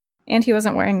 And he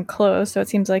wasn't wearing clothes, so it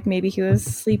seems like maybe he was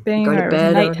sleeping or it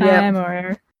was nighttime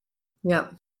or... Yeah.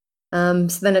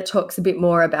 So then it talks a bit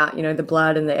more about, the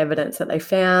blood and the evidence that they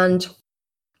found.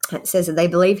 It says that they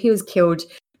believe he was killed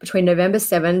between November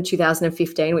 7,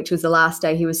 2015, which was the last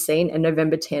day he was seen, and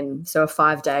November 10, so a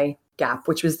 5-day gap,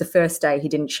 which was the first day he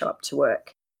didn't show up to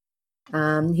work.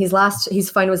 His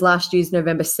phone was last used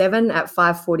November 7 at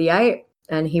 5:48,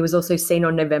 and he was also seen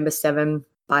on November 7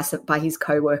 by his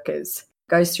co-workers.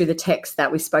 Goes through the text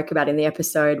that we spoke about in the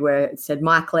episode where it said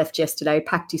Mike left yesterday,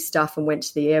 packed his stuff and went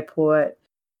to the airport.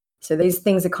 So these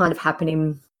things are kind of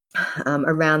happening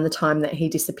around the time that he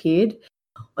disappeared.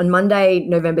 On Monday,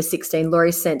 November 16,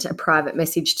 Laurie sent a private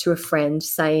message to a friend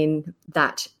saying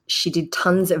that she did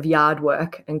tons of yard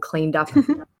work and cleaned up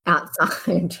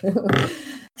outside.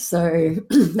 So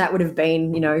that would have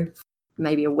been,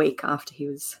 maybe a week after he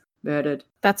was murdered.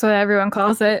 That's what everyone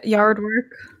calls it, yard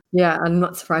work. Yeah, I'm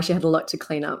not surprised she had a lot to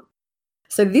clean up.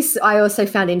 So this I also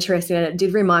found interesting, and it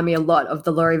did remind me a lot of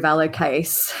the Lori Vallow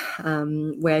case,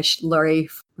 where Lori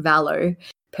Vallow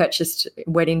purchased a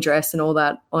wedding dress and all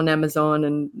that on Amazon.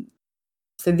 And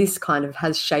so this kind of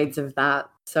has shades of that.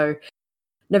 So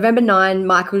November 9,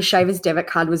 Michael Shaver's debit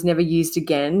card was never used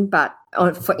again, but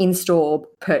for in-store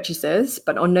purchases.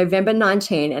 But on November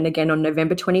 19 and again on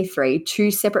November 23,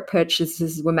 2 separate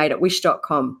purchases were made at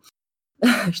Wish.com.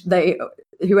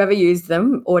 Whoever used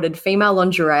them ordered female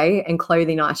lingerie and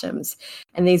clothing items,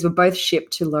 and these were both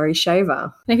shipped to Laurie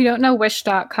Shaver. And if you don't know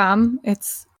Wish.com,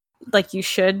 it's like you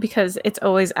should, because it's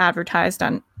always advertised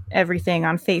on everything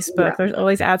on Facebook. Yeah. There's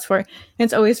always ads for it. And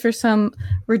it's always for some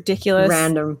ridiculous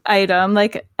random item,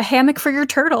 like a hammock for your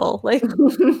turtle, like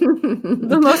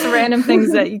the most random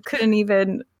things that you couldn't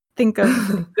even think of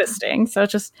existing. So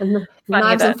it's just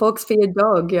knives and forks for your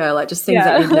dog. Yeah, like just things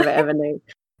that you'd never ever need.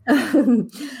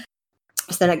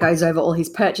 So then it goes over all his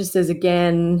purchases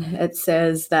again. It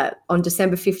says that on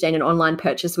December 15, an online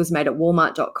purchase was made at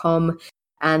walmart.com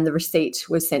and the receipt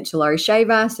was sent to Laurie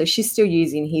Shaver. So she's still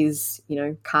using his,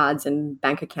 cards and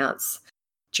bank accounts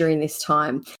during this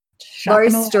time.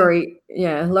 Laurie's story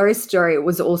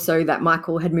was also that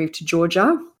Michael had moved to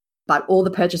Georgia, but all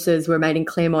the purchases were made in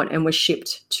Claremont and were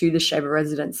shipped to the Shaver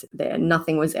residence there.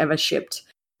 Nothing was ever shipped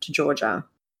to Georgia.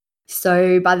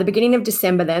 So by the beginning of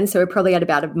December then, so we're probably at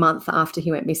about a month after he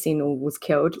went missing or was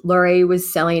killed, Laurie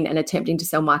was selling and attempting to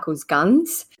sell Michael's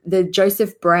guns. The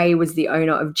Joseph Bray was the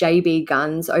owner of JB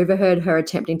Guns, overheard her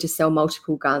attempting to sell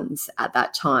multiple guns at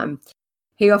that time.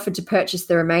 He offered to purchase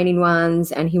the remaining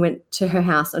ones and he went to her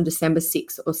house on December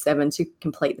 6 or 7 to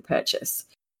complete the purchase.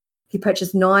 He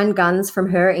purchased 9 guns from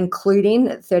her, including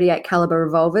 38 caliber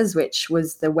revolvers, which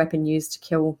was the weapon used to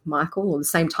kill Michael, or the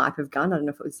same type of gun. I don't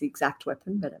know if it was the exact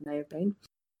weapon, but it may have been.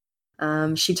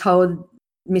 She told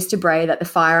Mr. Bray that the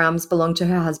firearms belonged to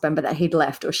her husband, but that he'd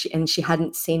left, and she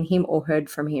hadn't seen him or heard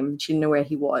from him. She didn't know where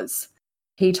he was.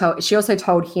 She also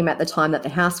told him at the time that the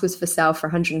house was for sale for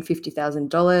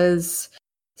 $150,000.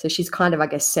 So she's kind of, I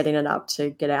guess, setting it up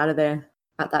to get out of there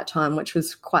at that time, which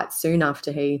was quite soon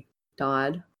after he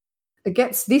died. It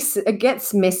gets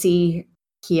messy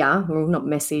here. Well, not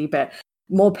messy, but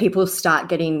more people start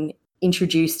getting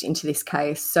introduced into this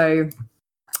case. So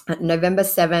at November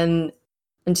 7,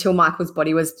 until Michael's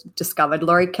body was discovered,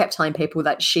 Laurie kept telling people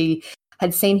that she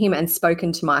had seen him and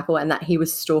spoken to Michael and that he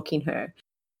was stalking her.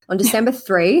 On December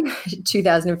 3,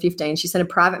 2015, she sent a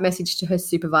private message to her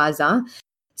supervisor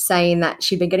saying that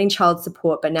she'd been getting child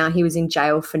support, but now he was in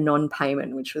jail for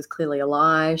non-payment, which was clearly a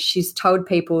lie. She's told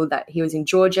people that he was in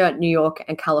Georgia, New York,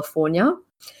 and California.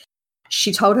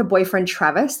 She told her boyfriend,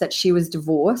 Travis, that she was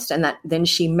divorced and that then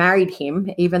she married him,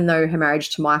 even though her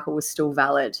marriage to Michael was still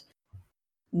valid.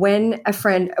 When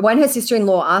her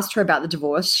sister-in-law asked her about the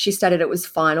divorce, she stated it was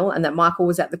final and that Michael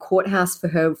was at the courthouse for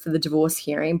her for the divorce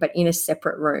hearing, but in a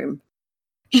separate room.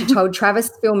 She told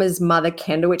Travis Filmer's mother,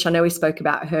 Kendall, which I know we spoke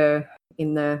about her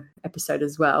in the episode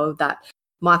as well, that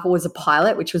Michael was a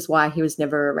pilot, which was why he was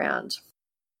never around.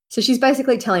 So she's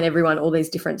basically telling everyone all these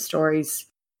different stories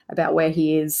about where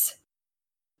he is.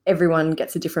 Everyone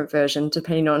gets a different version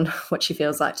depending on what she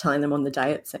feels like telling them on the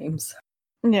day, it seems.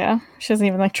 Yeah, she doesn't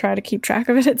even try to keep track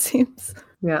of it seems.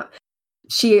 Yeah.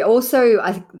 She also,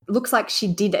 looks like she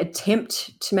did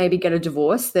attempt to maybe get a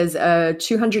divorce. There's a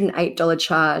 $208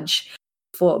 charge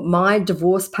for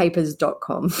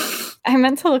mydivorcepapers.com. I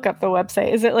meant to look up the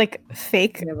website. Is it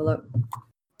fake? Have a look.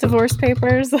 Divorce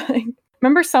papers?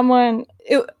 Remember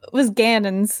it was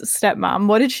Gannon's stepmom.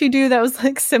 What did she do that was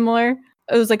similar?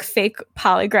 It was fake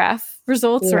polygraph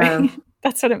results, right?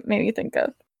 That's what it made me think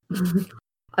of.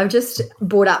 I've just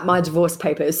brought up My Divorce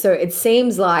Papers. So it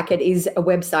seems like it is a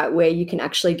website where you can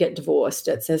actually get divorced.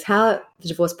 It says how the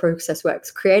divorce process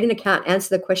works. Create an account,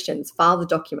 answer the questions, file the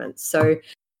documents. So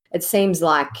it seems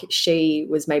like she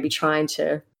was maybe trying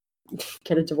to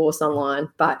get a divorce online,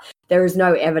 but there is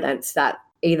no evidence that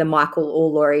either Michael or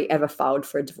Laurie ever filed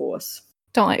for a divorce.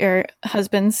 Don't let your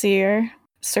husband see your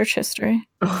search history.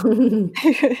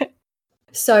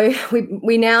 So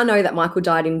we now know that Michael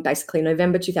died in basically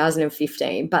November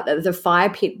 2015, but that the fire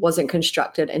pit wasn't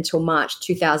constructed until March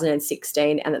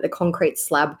 2016 and that the concrete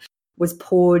slab was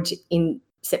poured in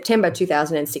September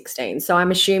 2016. So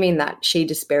I'm assuming that she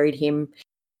just buried him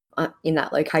in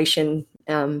that location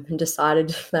and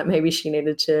decided that maybe she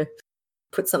needed to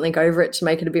put something over it to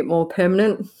make it a bit more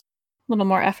permanent. A little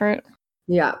more effort.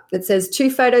 Yeah. It says 2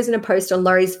 photos and a post on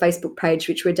Laurie's Facebook page,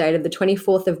 which were dated the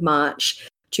 24th of March,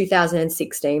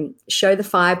 2016, show the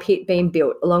fire pit being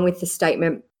built along with the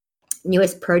statement,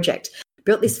 newest project.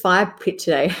 Built this fire pit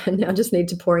today and now just need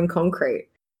to pour in concrete.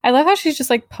 I love how she's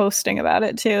just posting about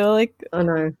it too. I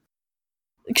know.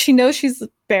 She knows she's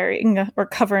burying or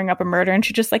covering up a murder and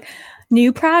she's just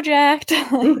new project.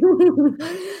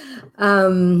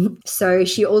 So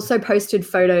she also posted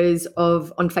photos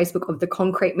on Facebook of the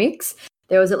concrete mix.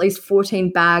 There was at least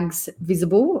 14 bags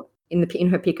visible in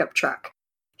her pickup truck.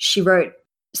 She wrote,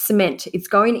 cement, it's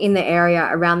going in the area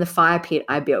around the fire pit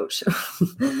I built.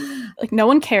 No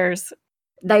one cares.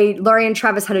 Laurie and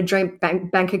Travis had a joint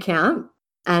bank account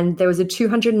and there was a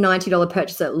 $290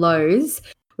 purchase at Lowe's,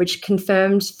 which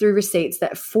confirmed through receipts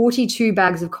that 42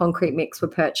 bags of concrete mix were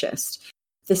purchased.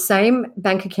 The same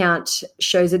bank account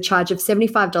shows a charge of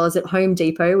 $75 at Home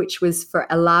Depot, which was for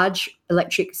a large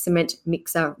electric cement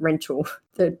mixer rental.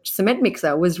 The cement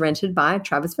mixer was rented by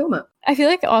Travis Filmer. I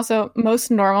feel also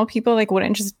most normal people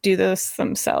wouldn't just do this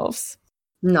themselves.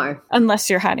 No. Unless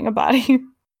you're hiding a body.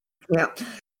 Yeah.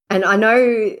 And I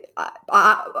know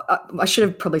I should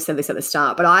have probably said this at the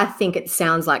start, but I think it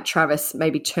sounds like Travis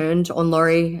maybe turned on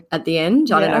Lori at the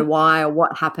end. I don't know why or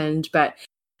what happened, but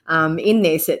in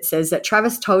this it says that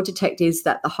Travis told detectives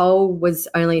that the hole was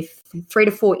only 3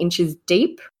 to 4 inches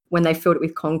deep when they filled it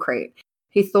with concrete.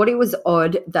 He thought it was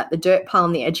odd that the dirt pile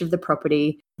on the edge of the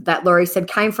property that Lori said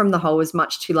came from the hole was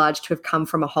much too large to have come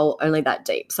from a hole only that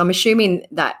deep. So I'm assuming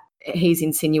that he's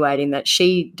insinuating that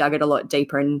she dug it a lot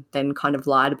deeper and then kind of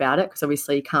lied about it, because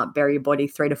obviously you can't bury your body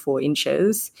 3 to 4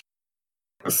 inches.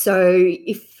 So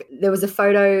if there was a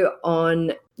photo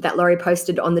on that Lori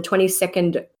posted on the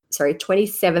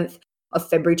 27th of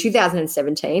February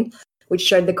 2017, which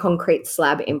showed the concrete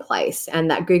slab in place, and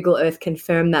that Google Earth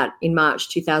confirmed that in March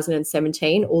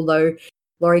 2017, although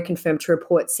Lori confirmed to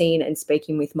report seeing and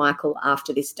speaking with Michael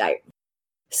after this date.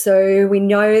 So we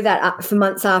know that for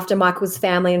months after, Michael's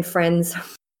family and friends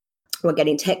were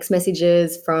getting text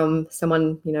messages from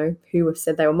someone, you know, who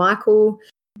said they were Michael.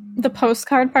 The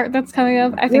postcard part that's coming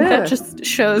up, I think that just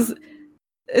shows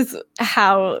is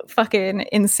how fucking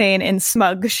insane and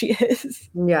smug she is.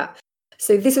 Yeah.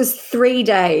 So this was 3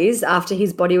 days after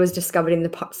his body was discovered in the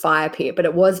fire pit, but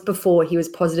it was before he was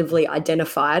positively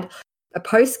identified. A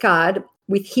postcard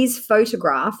with his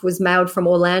photograph was mailed from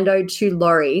Orlando to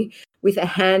Lori with a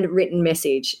handwritten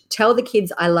message. Tell the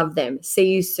kids I love them.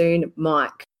 See you soon,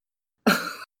 Mike.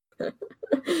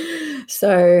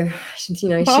 So, you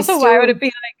know, but also, why would it be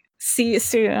like, see you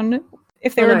soon,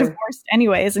 if they were divorced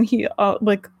anyways and he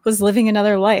was living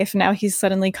another life? Now he's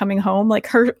suddenly coming home. Like,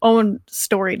 her own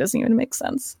story doesn't even make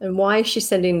sense. And why is she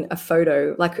sending a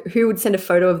photo? Like, who would send a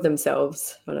photo of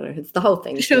themselves? I don't know. It's the whole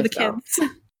thing. To show the kids.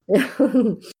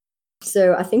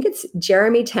 So I think it's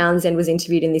Jeremy Townsend was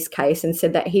interviewed in this case and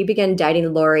said that he began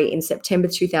dating Lori in September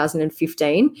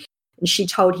 2015, and she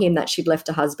told him that she'd left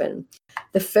her husband.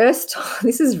 The first time,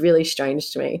 this is really strange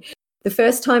to me, the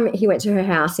first time he went to her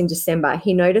house in December,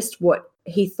 he noticed what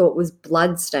he thought was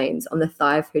blood stains on the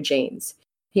thigh of her jeans.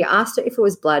 He asked her if it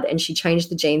was blood, and she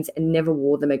changed the jeans and never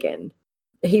wore them again.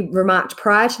 He remarked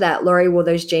prior to that, Lori wore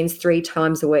those jeans 3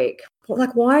 times a week.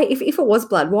 Like, why, if it was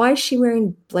blood, why is she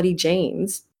wearing bloody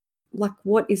jeans? Like,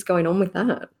 what is going on with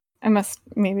that?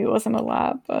 Maybe it wasn't a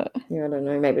lot, but... Yeah, I don't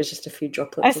know. Maybe it was just a few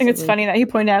droplets. I think it's funny that he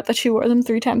pointed out that she wore them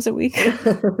 3 times a week.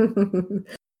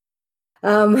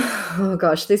 Oh,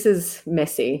 gosh, this is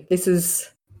messy.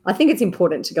 I think it's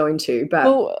important to go into, but...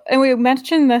 Well, and we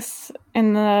mentioned this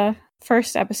in the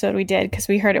first episode we did, because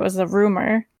we heard it was a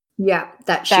rumor. Yeah,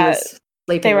 that she was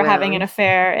sleeping they were around. having an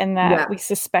affair, and that we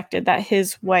suspected that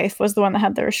his wife was the one that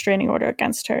had the restraining order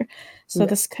against her. So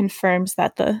this confirms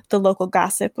that the local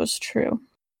gossip was true.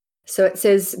 So it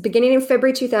says, beginning in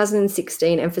February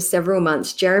 2016 and for several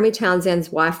months, Jeremy Townsend's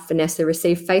wife, Vanessa,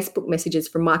 received Facebook messages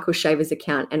from Michael Shaver's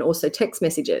account and also text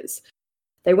messages.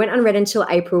 They went unread until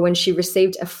April, when she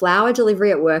received a flower delivery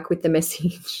at work with the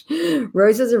message,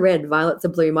 "Roses are red, violets are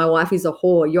blue. My wife is a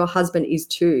whore. Your husband is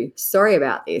too. Sorry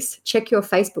about this. Check your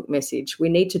Facebook message. We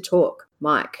need to talk.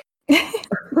 Mike."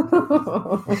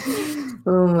 Oh,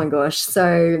 my gosh.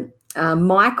 So...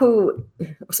 Michael,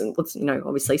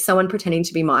 obviously someone pretending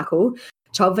to be Michael,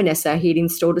 told Vanessa he'd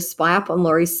installed a spy app on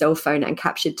Lori's cell phone and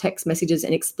captured text messages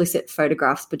and explicit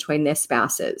photographs between their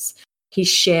spouses. He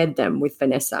shared them with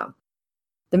Vanessa.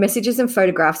 The messages and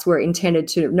photographs were intended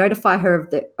to notify her of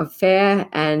the affair,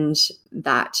 and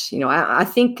that, I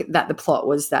think that the plot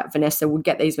was that Vanessa would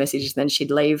get these messages, then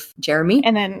she'd leave Jeremy.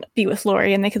 And then be with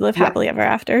Lori, and they could live happily ever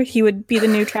after. He would be the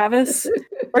new Travis,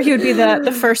 or he would be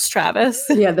the first Travis.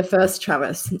 Yeah, the first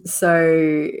Travis.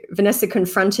 So Vanessa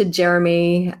confronted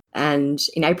Jeremy, and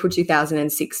in April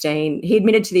 2016, he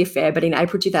admitted to the affair, but in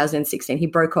April 2016, he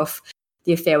broke off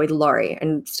the affair with Lori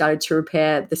and started to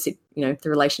repair the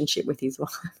relationship with his wife.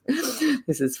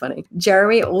 This is funny.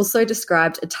 Jeremy also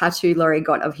described a tattoo Lori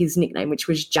got of his nickname, which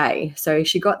was Jay. So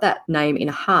she got that name in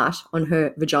a heart on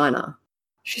her vagina.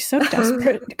 She's so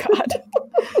desperate. God.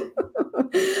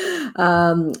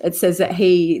 It says that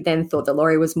he then thought that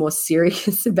Lori was more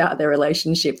serious about their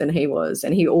relationship than he was,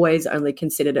 and he always only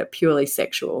considered it purely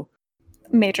sexual.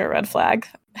 Major red flag.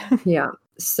 Yeah.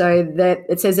 So that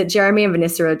it says that Jeremy and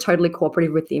Vanessa are totally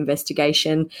cooperative with the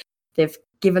investigation. They've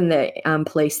given the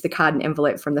police the card and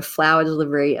envelope from the flower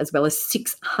delivery, as well as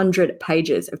 600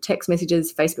 pages of text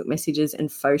messages, Facebook messages,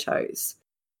 and photos.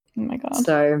 Oh my God.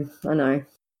 So I know.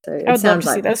 So I would love to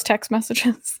see those text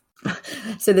messages.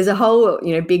 So there's a whole,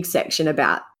 big section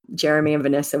about Jeremy and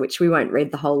Vanessa, which we won't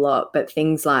read the whole lot, but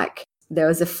things like there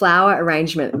was a flower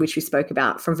arrangement, which we spoke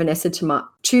about, from Vanessa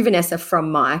to Vanessa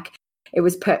from Mike. It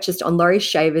was purchased on Laurie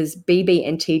Shaver's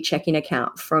BB&T checking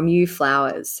account from You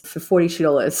Flowers for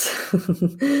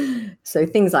 $42. So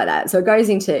things like that. So it goes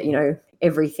into, you know,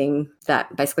 everything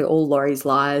that basically all Laurie's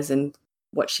lies and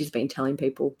what she's been telling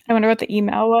people. I wonder what the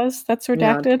email was that's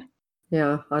redacted.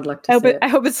 Yeah, I'd like to see it. I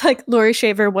hope it's like Laurie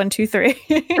Shaver 123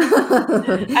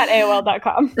 at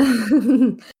AOL.com.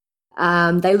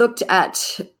 They looked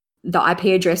at the IP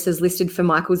addresses listed for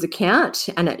Michael's account,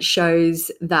 and it shows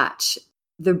that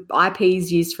the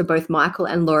IPs used for both Michael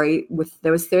and Laurie,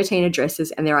 there was 13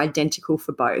 addresses and they're identical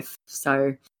for both.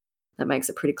 So that makes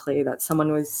it pretty clear that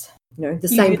someone was, you know, the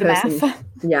same person.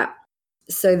 Yeah.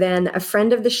 So then a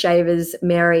friend of the Shavers,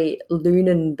 Mary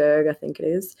Lunenberg, I think it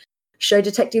is, showed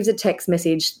detectives a text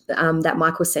message that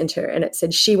Michael sent her, and it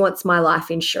said, "She wants my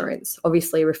life insurance,"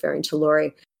 obviously referring to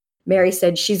Laurie. Mary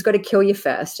said, "She's got to kill you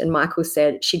first," and Michael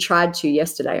said, "She tried to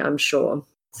yesterday, I'm sure."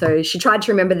 So she tried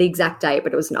to remember the exact date,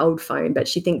 but it was an old phone, but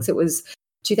she thinks it was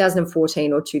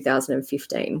 2014 or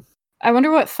 2015. I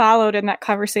wonder what followed in that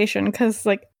conversation, because,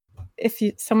 like, if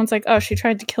someone's like, "Oh, she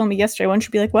tried to kill me yesterday," why don't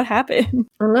you be like, "What happened?"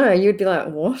 I don't know. You'd be like,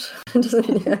 "What?"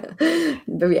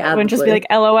 Wouldn't just be like,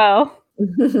 "LOL."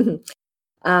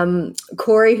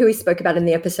 Corey, who we spoke about in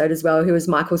the episode as well, who was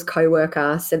Michael's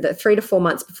co-worker, said that 3 to 4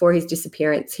 months before his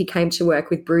disappearance, he came to work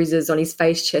with bruises on his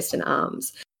face, chest and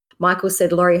arms. Michael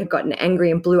said Laurie had gotten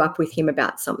angry and blew up with him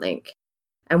about something.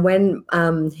 And when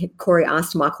Corey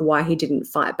asked Michael why he didn't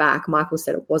fight back, Michael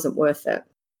said it wasn't worth it.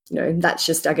 You know, that's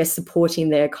just, I guess, supporting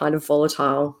their kind of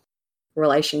volatile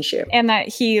relationship. And that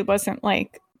he wasn't,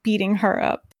 like, beating her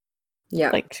up. Yeah.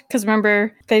 Like, because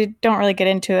remember, they don't really get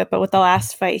into it, but with the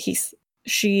last fight,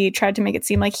 she tried to make it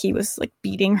seem like he was, like,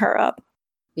 beating her up.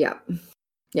 Yeah.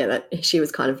 Yeah, that she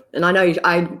was kind of, and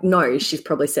I know she's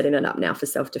probably setting it up now for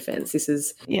self-defense. This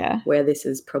is where this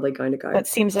is probably going to go. It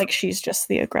seems like she's just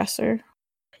the aggressor.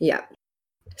 Yeah.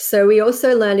 So we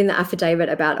also learned in the affidavit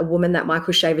about a woman that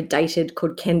Michael Shaver dated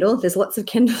called Kendall. There's lots of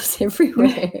Kendalls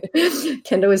everywhere.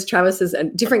 Kendall was Travis's,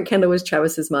 and different Kendall was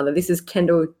Travis's mother. This is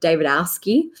Kendall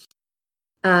Davidowski.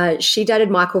 She dated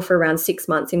Michael for around 6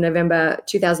 months in November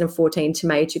 2014 to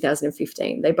May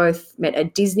 2015. They both met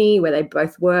at Disney, where they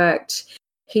both worked.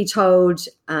 He told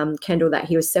Kendall that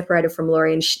he was separated from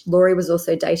Laurie, and Laurie was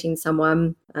also dating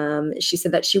someone. She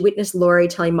said that she witnessed Laurie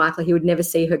telling Michael he would never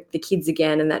see the kids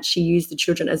again, and that she used the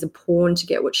children as a pawn to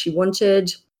get what she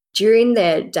wanted. During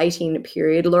their dating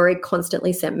period, Laurie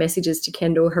constantly sent messages to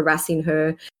Kendall, harassing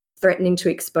her, threatening to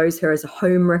expose her as a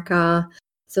homewrecker.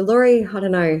 So Laurie, I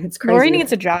don't know, it's crazy. Laurie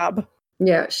needs a job.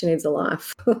 Yeah, she needs a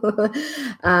life.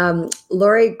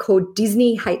 Laurie called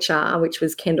Disney HR, which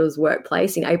was Kendall's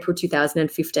workplace, in April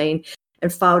 2015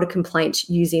 and filed a complaint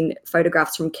using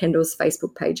photographs from Kendall's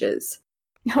Facebook pages.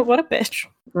 What a bitch.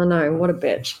 I know, what a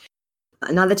bitch.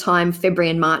 Another time, February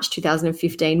and March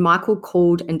 2015, Michael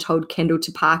called and told Kendall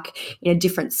to park in a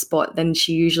different spot than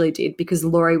she usually did because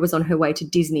Laurie was on her way to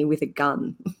Disney with a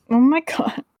gun. Oh, my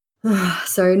God.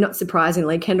 So not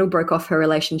surprisingly, Kendall broke off her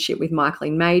relationship with Michael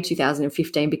in May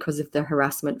 2015 because of the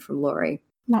harassment from Laurie.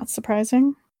 Not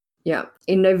surprising. Yeah.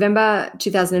 In November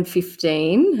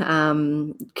 2015,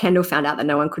 Kendall found out that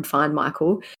no one could find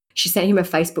Michael. She sent him a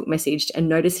Facebook message and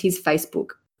noticed his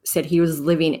Facebook said he was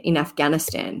living in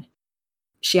Afghanistan.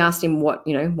 She asked him what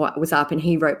was up, and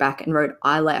he wrote back and wrote,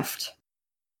 "I left."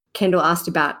 Kendall asked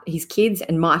about his kids,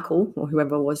 and Michael, or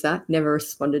whoever was that, never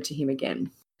responded to him again.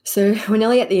 So we're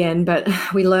nearly at the end, but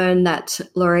we learned that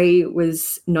Laurie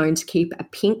was known to keep a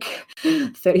pink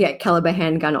 .38 caliber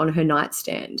handgun on her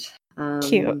nightstand.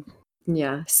 Cute.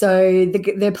 Yeah. So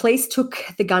the police took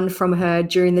the gun from her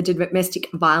during the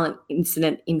domestic violence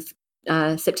incident in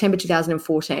September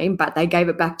 2014, but they gave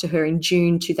it back to her in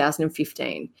June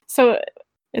 2015. So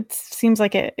it seems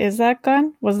like it is that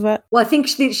gun? Was that? Well, I think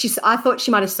I thought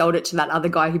she might have sold it to that other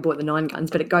guy who bought the 9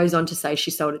 guns, but it goes on to say she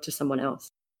sold it to someone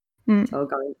else. So I'll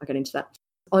get into that.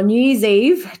 On New Year's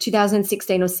Eve,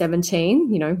 2016 or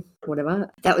 17, whatever,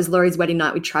 that was Laurie's wedding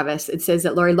night with Travis. It says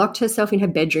that Laurie locked herself in her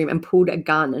bedroom and pulled a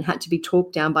gun and had to be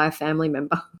talked down by a family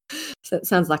member. So it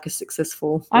sounds like a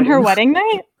successful on her wedding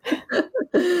night?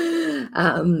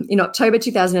 In October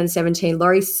 2017,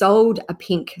 Laurie sold a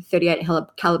pink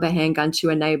 .38 caliber handgun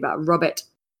to a neighbour, Robert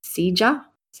Seeger.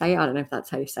 I don't know if that's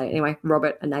how you say it. Anyway,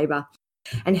 Robert, a neighbour.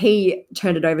 And he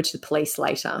turned it over to the police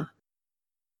later.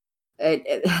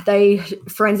 They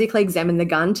forensically examined the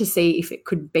gun to see if it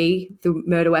could be the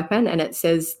murder weapon, and it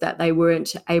says that they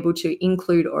weren't able to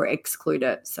include or exclude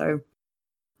it. So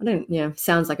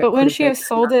sounds like it. But when she have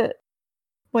sold it,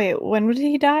 wait, when did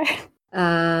he die?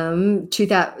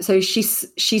 2000. So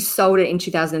she sold it in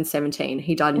 2017.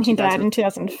 He died in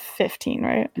 2015,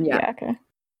 right? Yeah. Okay.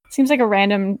 Seems like a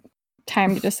random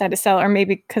time to decide to sell, or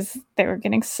maybe because they were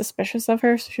getting suspicious of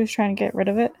her, so she was trying to get rid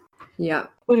of it. Yeah.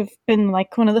 Would have been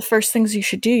like one of the first things you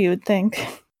should do, you would think.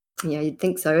 Yeah, you'd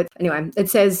think so. Anyway, it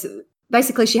says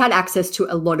basically she had access to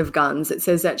a lot of guns. It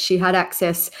says that she had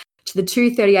access to the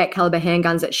 2 .38 caliber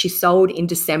handguns that she sold in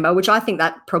December, which I think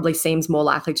that probably seems more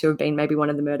likely to have been maybe one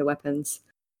of the murder weapons,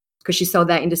 because she sold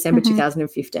that in December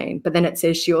 2015. But then it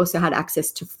says she also had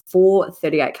access to 4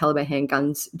 .38 caliber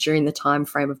handguns during the time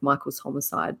frame of Michael's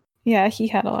homicide. Yeah, he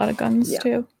had a lot of guns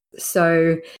too.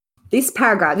 So this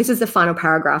paragraph, this is the final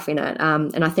paragraph in it,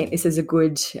 and I think this is a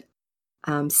good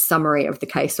summary of the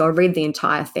case. So I'll read the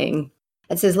entire thing.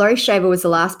 It says, Laurie Shaver was the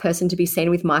last person to be seen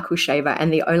with Michael Shaver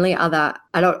and the only other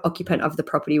adult occupant of the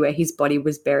property where his body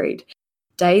was buried.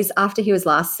 Days after he was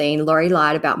last seen, Laurie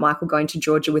lied about Michael going to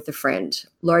Georgia with a friend.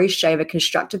 Laurie Shaver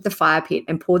constructed the fire pit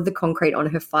and poured the concrete on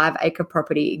her 5-acre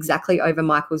property exactly over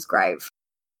Michael's grave.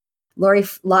 Laurie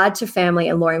lied to family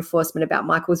and law enforcement about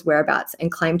Michael's whereabouts and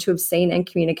claimed to have seen and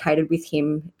communicated with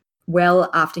him well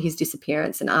after his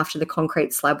disappearance and after the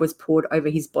concrete slab was poured over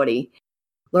his body.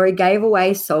 Laurie gave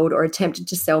away, sold, or attempted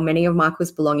to sell many of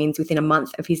Michael's belongings within a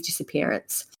month of his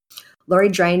disappearance. Laurie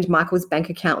drained Michael's bank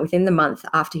account within the month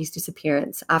after his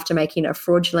disappearance after making a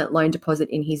fraudulent loan deposit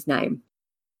in his name.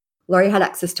 Laurie had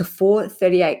access to 4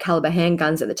 .38 caliber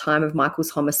handguns at the time of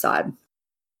Michael's homicide.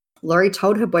 Laurie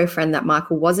told her boyfriend that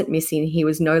Michael wasn't missing, he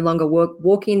was no longer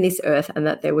walking this earth, and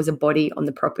that there was a body on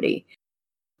the property.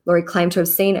 Laurie claimed to have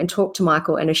seen and talked to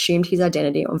Michael and assumed his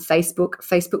identity on Facebook,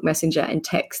 Facebook Messenger, and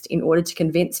text in order to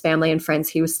convince family and friends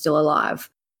he was still alive,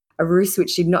 a ruse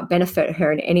which did not benefit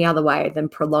her in any other way than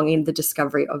prolonging the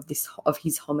discovery of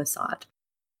his homicide.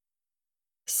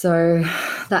 So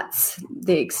that's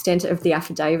the extent of the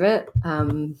affidavit.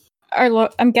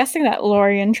 I'm guessing that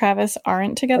Laurie and Travis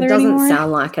aren't together anymore. It anymore. Doesn't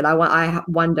sound like it. I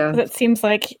wonder. It seems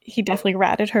like he definitely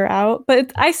ratted her out,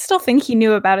 but I still think he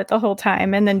knew about it the whole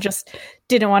time and then just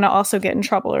didn't want to also get in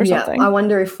trouble or something. I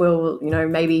wonder if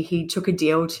maybe he took a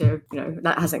deal to,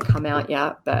 that hasn't come out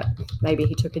yet, but maybe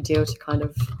he took a deal to kind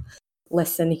of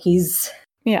lessen his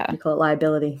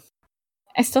liability.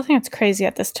 I still think it's crazy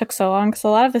that this took so long, because a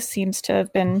lot of this seems to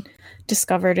have been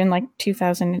discovered in like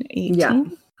 2018. Yeah.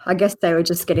 I guess they were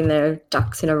just getting their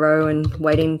ducks in a row and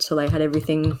waiting till they had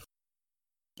everything.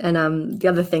 And the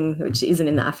other thing, which isn't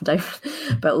in the affidavit,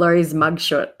 but Laurie's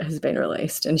mugshot has been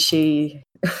released, and she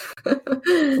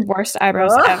worst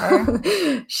eyebrows ever.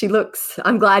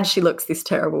 I'm glad she looks this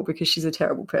terrible, because she's a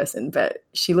terrible person, but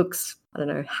she looks, I don't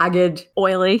know, haggard,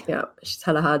 oily. Yeah, she's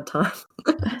had a hard time.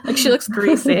 Like, she looks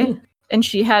greasy, and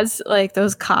she has like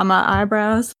those comma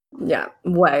eyebrows. Yeah,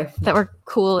 way. That were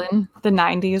cool in the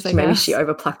 90s, I guess. Maybe she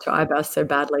overplucked her eyebrows so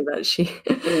badly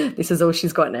that this is all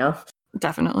she's got now.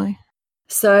 Definitely.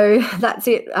 So that's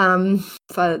it.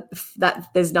 For that,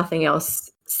 there's nothing else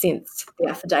since the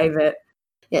affidavit.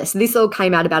 Yeah, so this all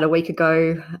came out about a week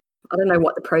ago. I don't know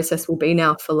what the process will be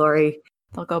now for Laurie.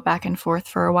 They'll go back and forth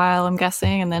for a while, I'm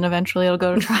guessing, and then eventually it'll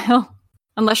go to trial.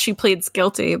 Unless she pleads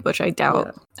guilty, which I doubt.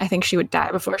 Yeah. I think she would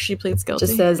die before she pleads guilty. It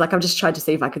just says, I've just tried to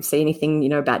see if I could see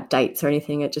anything, about dates or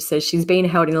anything. It just says she's been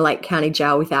held in a Lake County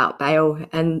jail without bail.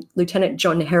 And Lieutenant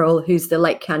John Harrell, who's the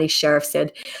Lake County Sheriff,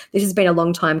 said, "This has been a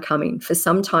long time coming. For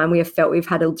some time, we have felt we've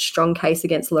had a strong case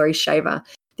against Laurie Shaver.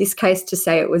 This case, to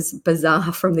say it was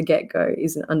bizarre from the get-go,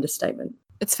 is an understatement."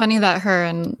 It's funny that her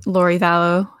and Lori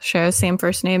Vallow share the same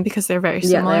first name, because they're very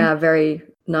similar. Yeah, they are very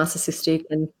narcissistic.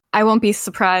 And I won't be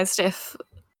surprised if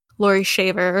Laurie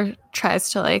Shaver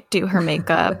tries to do her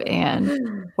makeup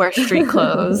and wear street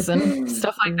clothes and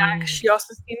stuff like that, because she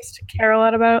also seems to care a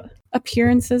lot about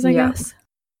appearances, I guess.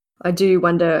 I do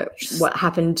wonder what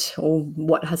happened, or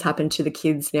what has happened to the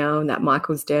kids now that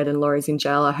Michael's dead and Laurie's in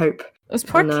jail. I hope. Those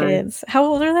poor kids. How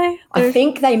old are they? I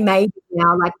think they may be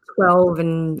now 12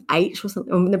 and 8 or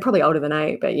something. I mean, they're probably older than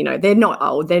 8, but they're not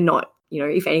old. They're not,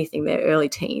 if anything, they're early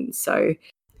teens. So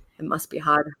it must be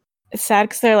hard. It's sad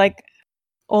because they're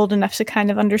old enough to kind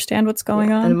of understand what's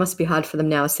going on. And it must be hard for them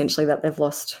now, essentially, that they've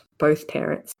lost both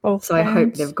parents. I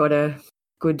hope they've got a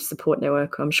good support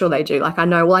network. I'm sure they do. I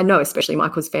know especially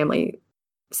Michael's family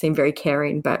seem very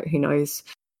caring, but who knows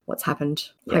what's happened.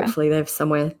 Yeah. Hopefully they're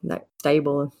somewhere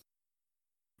stable.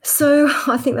 So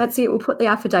I think that's it. We'll put the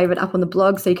affidavit up on the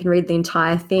blog so you can read the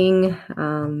entire thing.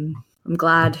 I'm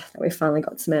glad that we finally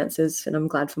got some answers, and I'm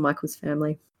glad for Michael's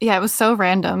family. Yeah, it was so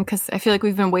random, because I feel like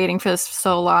we've been waiting for this for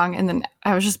so long, and then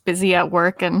I was just busy at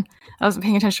work and I wasn't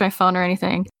paying attention to my phone or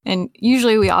anything. And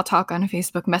usually we all talk on a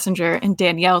Facebook Messenger, and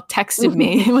Danielle texted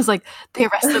me. It was like, they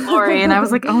arrested Laurie, and I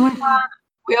was like, oh my God.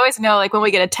 We always know, when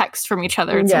we get a text from each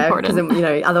other, it's important.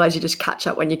 Because, otherwise you just catch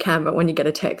up when you can, but when you get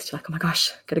a text, you're like, oh my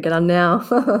gosh, got to get on now.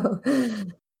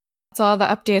 That's all the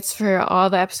updates for all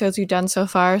the episodes we've done so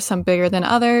far, some bigger than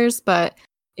others, but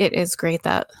it is great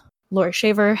that Lori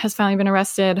Shaver has finally been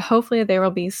arrested. Hopefully there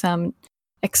will be some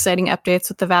exciting updates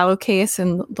with the Vallow case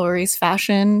and Lori's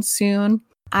fashion soon.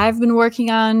 I've been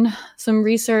working on some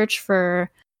research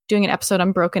for doing an episode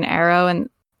on Broken Arrow and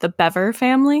the Beaver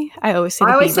family. I always say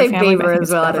Beaver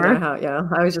as well. I don't know how. Yeah,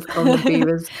 I was just calling them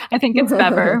Beavers. I think it's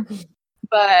Beaver.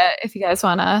 But if you guys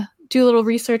want to do a little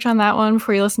research on that one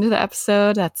before you listen to the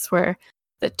episode, that's where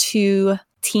the 2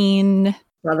 teen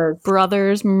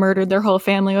brothers murdered their whole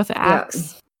family with an axe.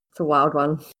 Yeah, it's a wild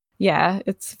one. Yeah,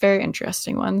 it's a very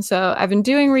interesting one. So I've been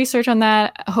doing research on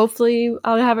that. Hopefully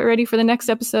I'll have it ready for the next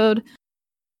episode.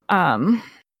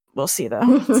 We'll see though.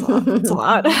 It's a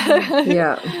lot.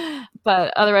 Yeah.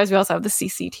 But otherwise we also have the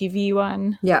CCTV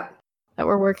one. Yeah. That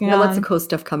we're working on. Lots of cool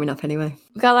stuff coming up anyway.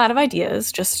 We've got a lot of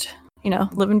ideas, just,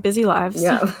 living busy lives.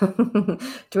 Yeah.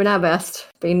 Doing our best.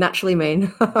 Being naturally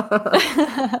mean.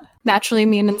 Naturally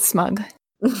mean and smug.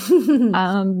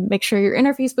 Make sure you're in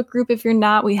our Facebook group. If you're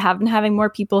not, we have been having more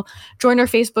people join our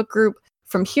Facebook group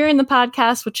from hearing the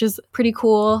podcast, which is pretty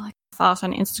cool. Follow us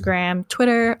on Instagram,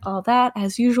 Twitter, all that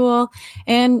as usual.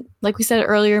 And like we said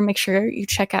earlier, make sure you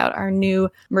check out our new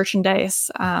merchandise.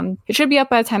 It should be up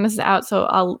by the time this is out,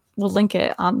 so we'll link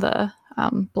it on the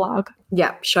blog.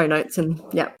 Yeah, show notes and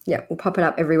yeah, we'll pop it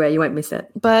up everywhere. You won't miss it.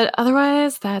 But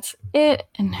otherwise, that's it.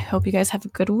 And I hope you guys have a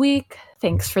good week.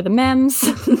 Thanks for the memes.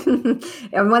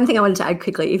 And one thing I wanted to add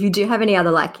quickly, if you do have any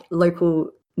other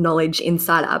local knowledge,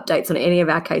 insider updates on any of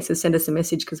our cases, send us a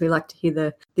message because we like to hear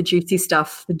the juicy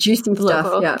stuff.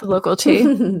 The local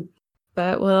tea.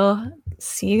 But we'll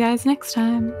see you guys next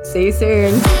time. See you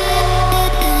soon.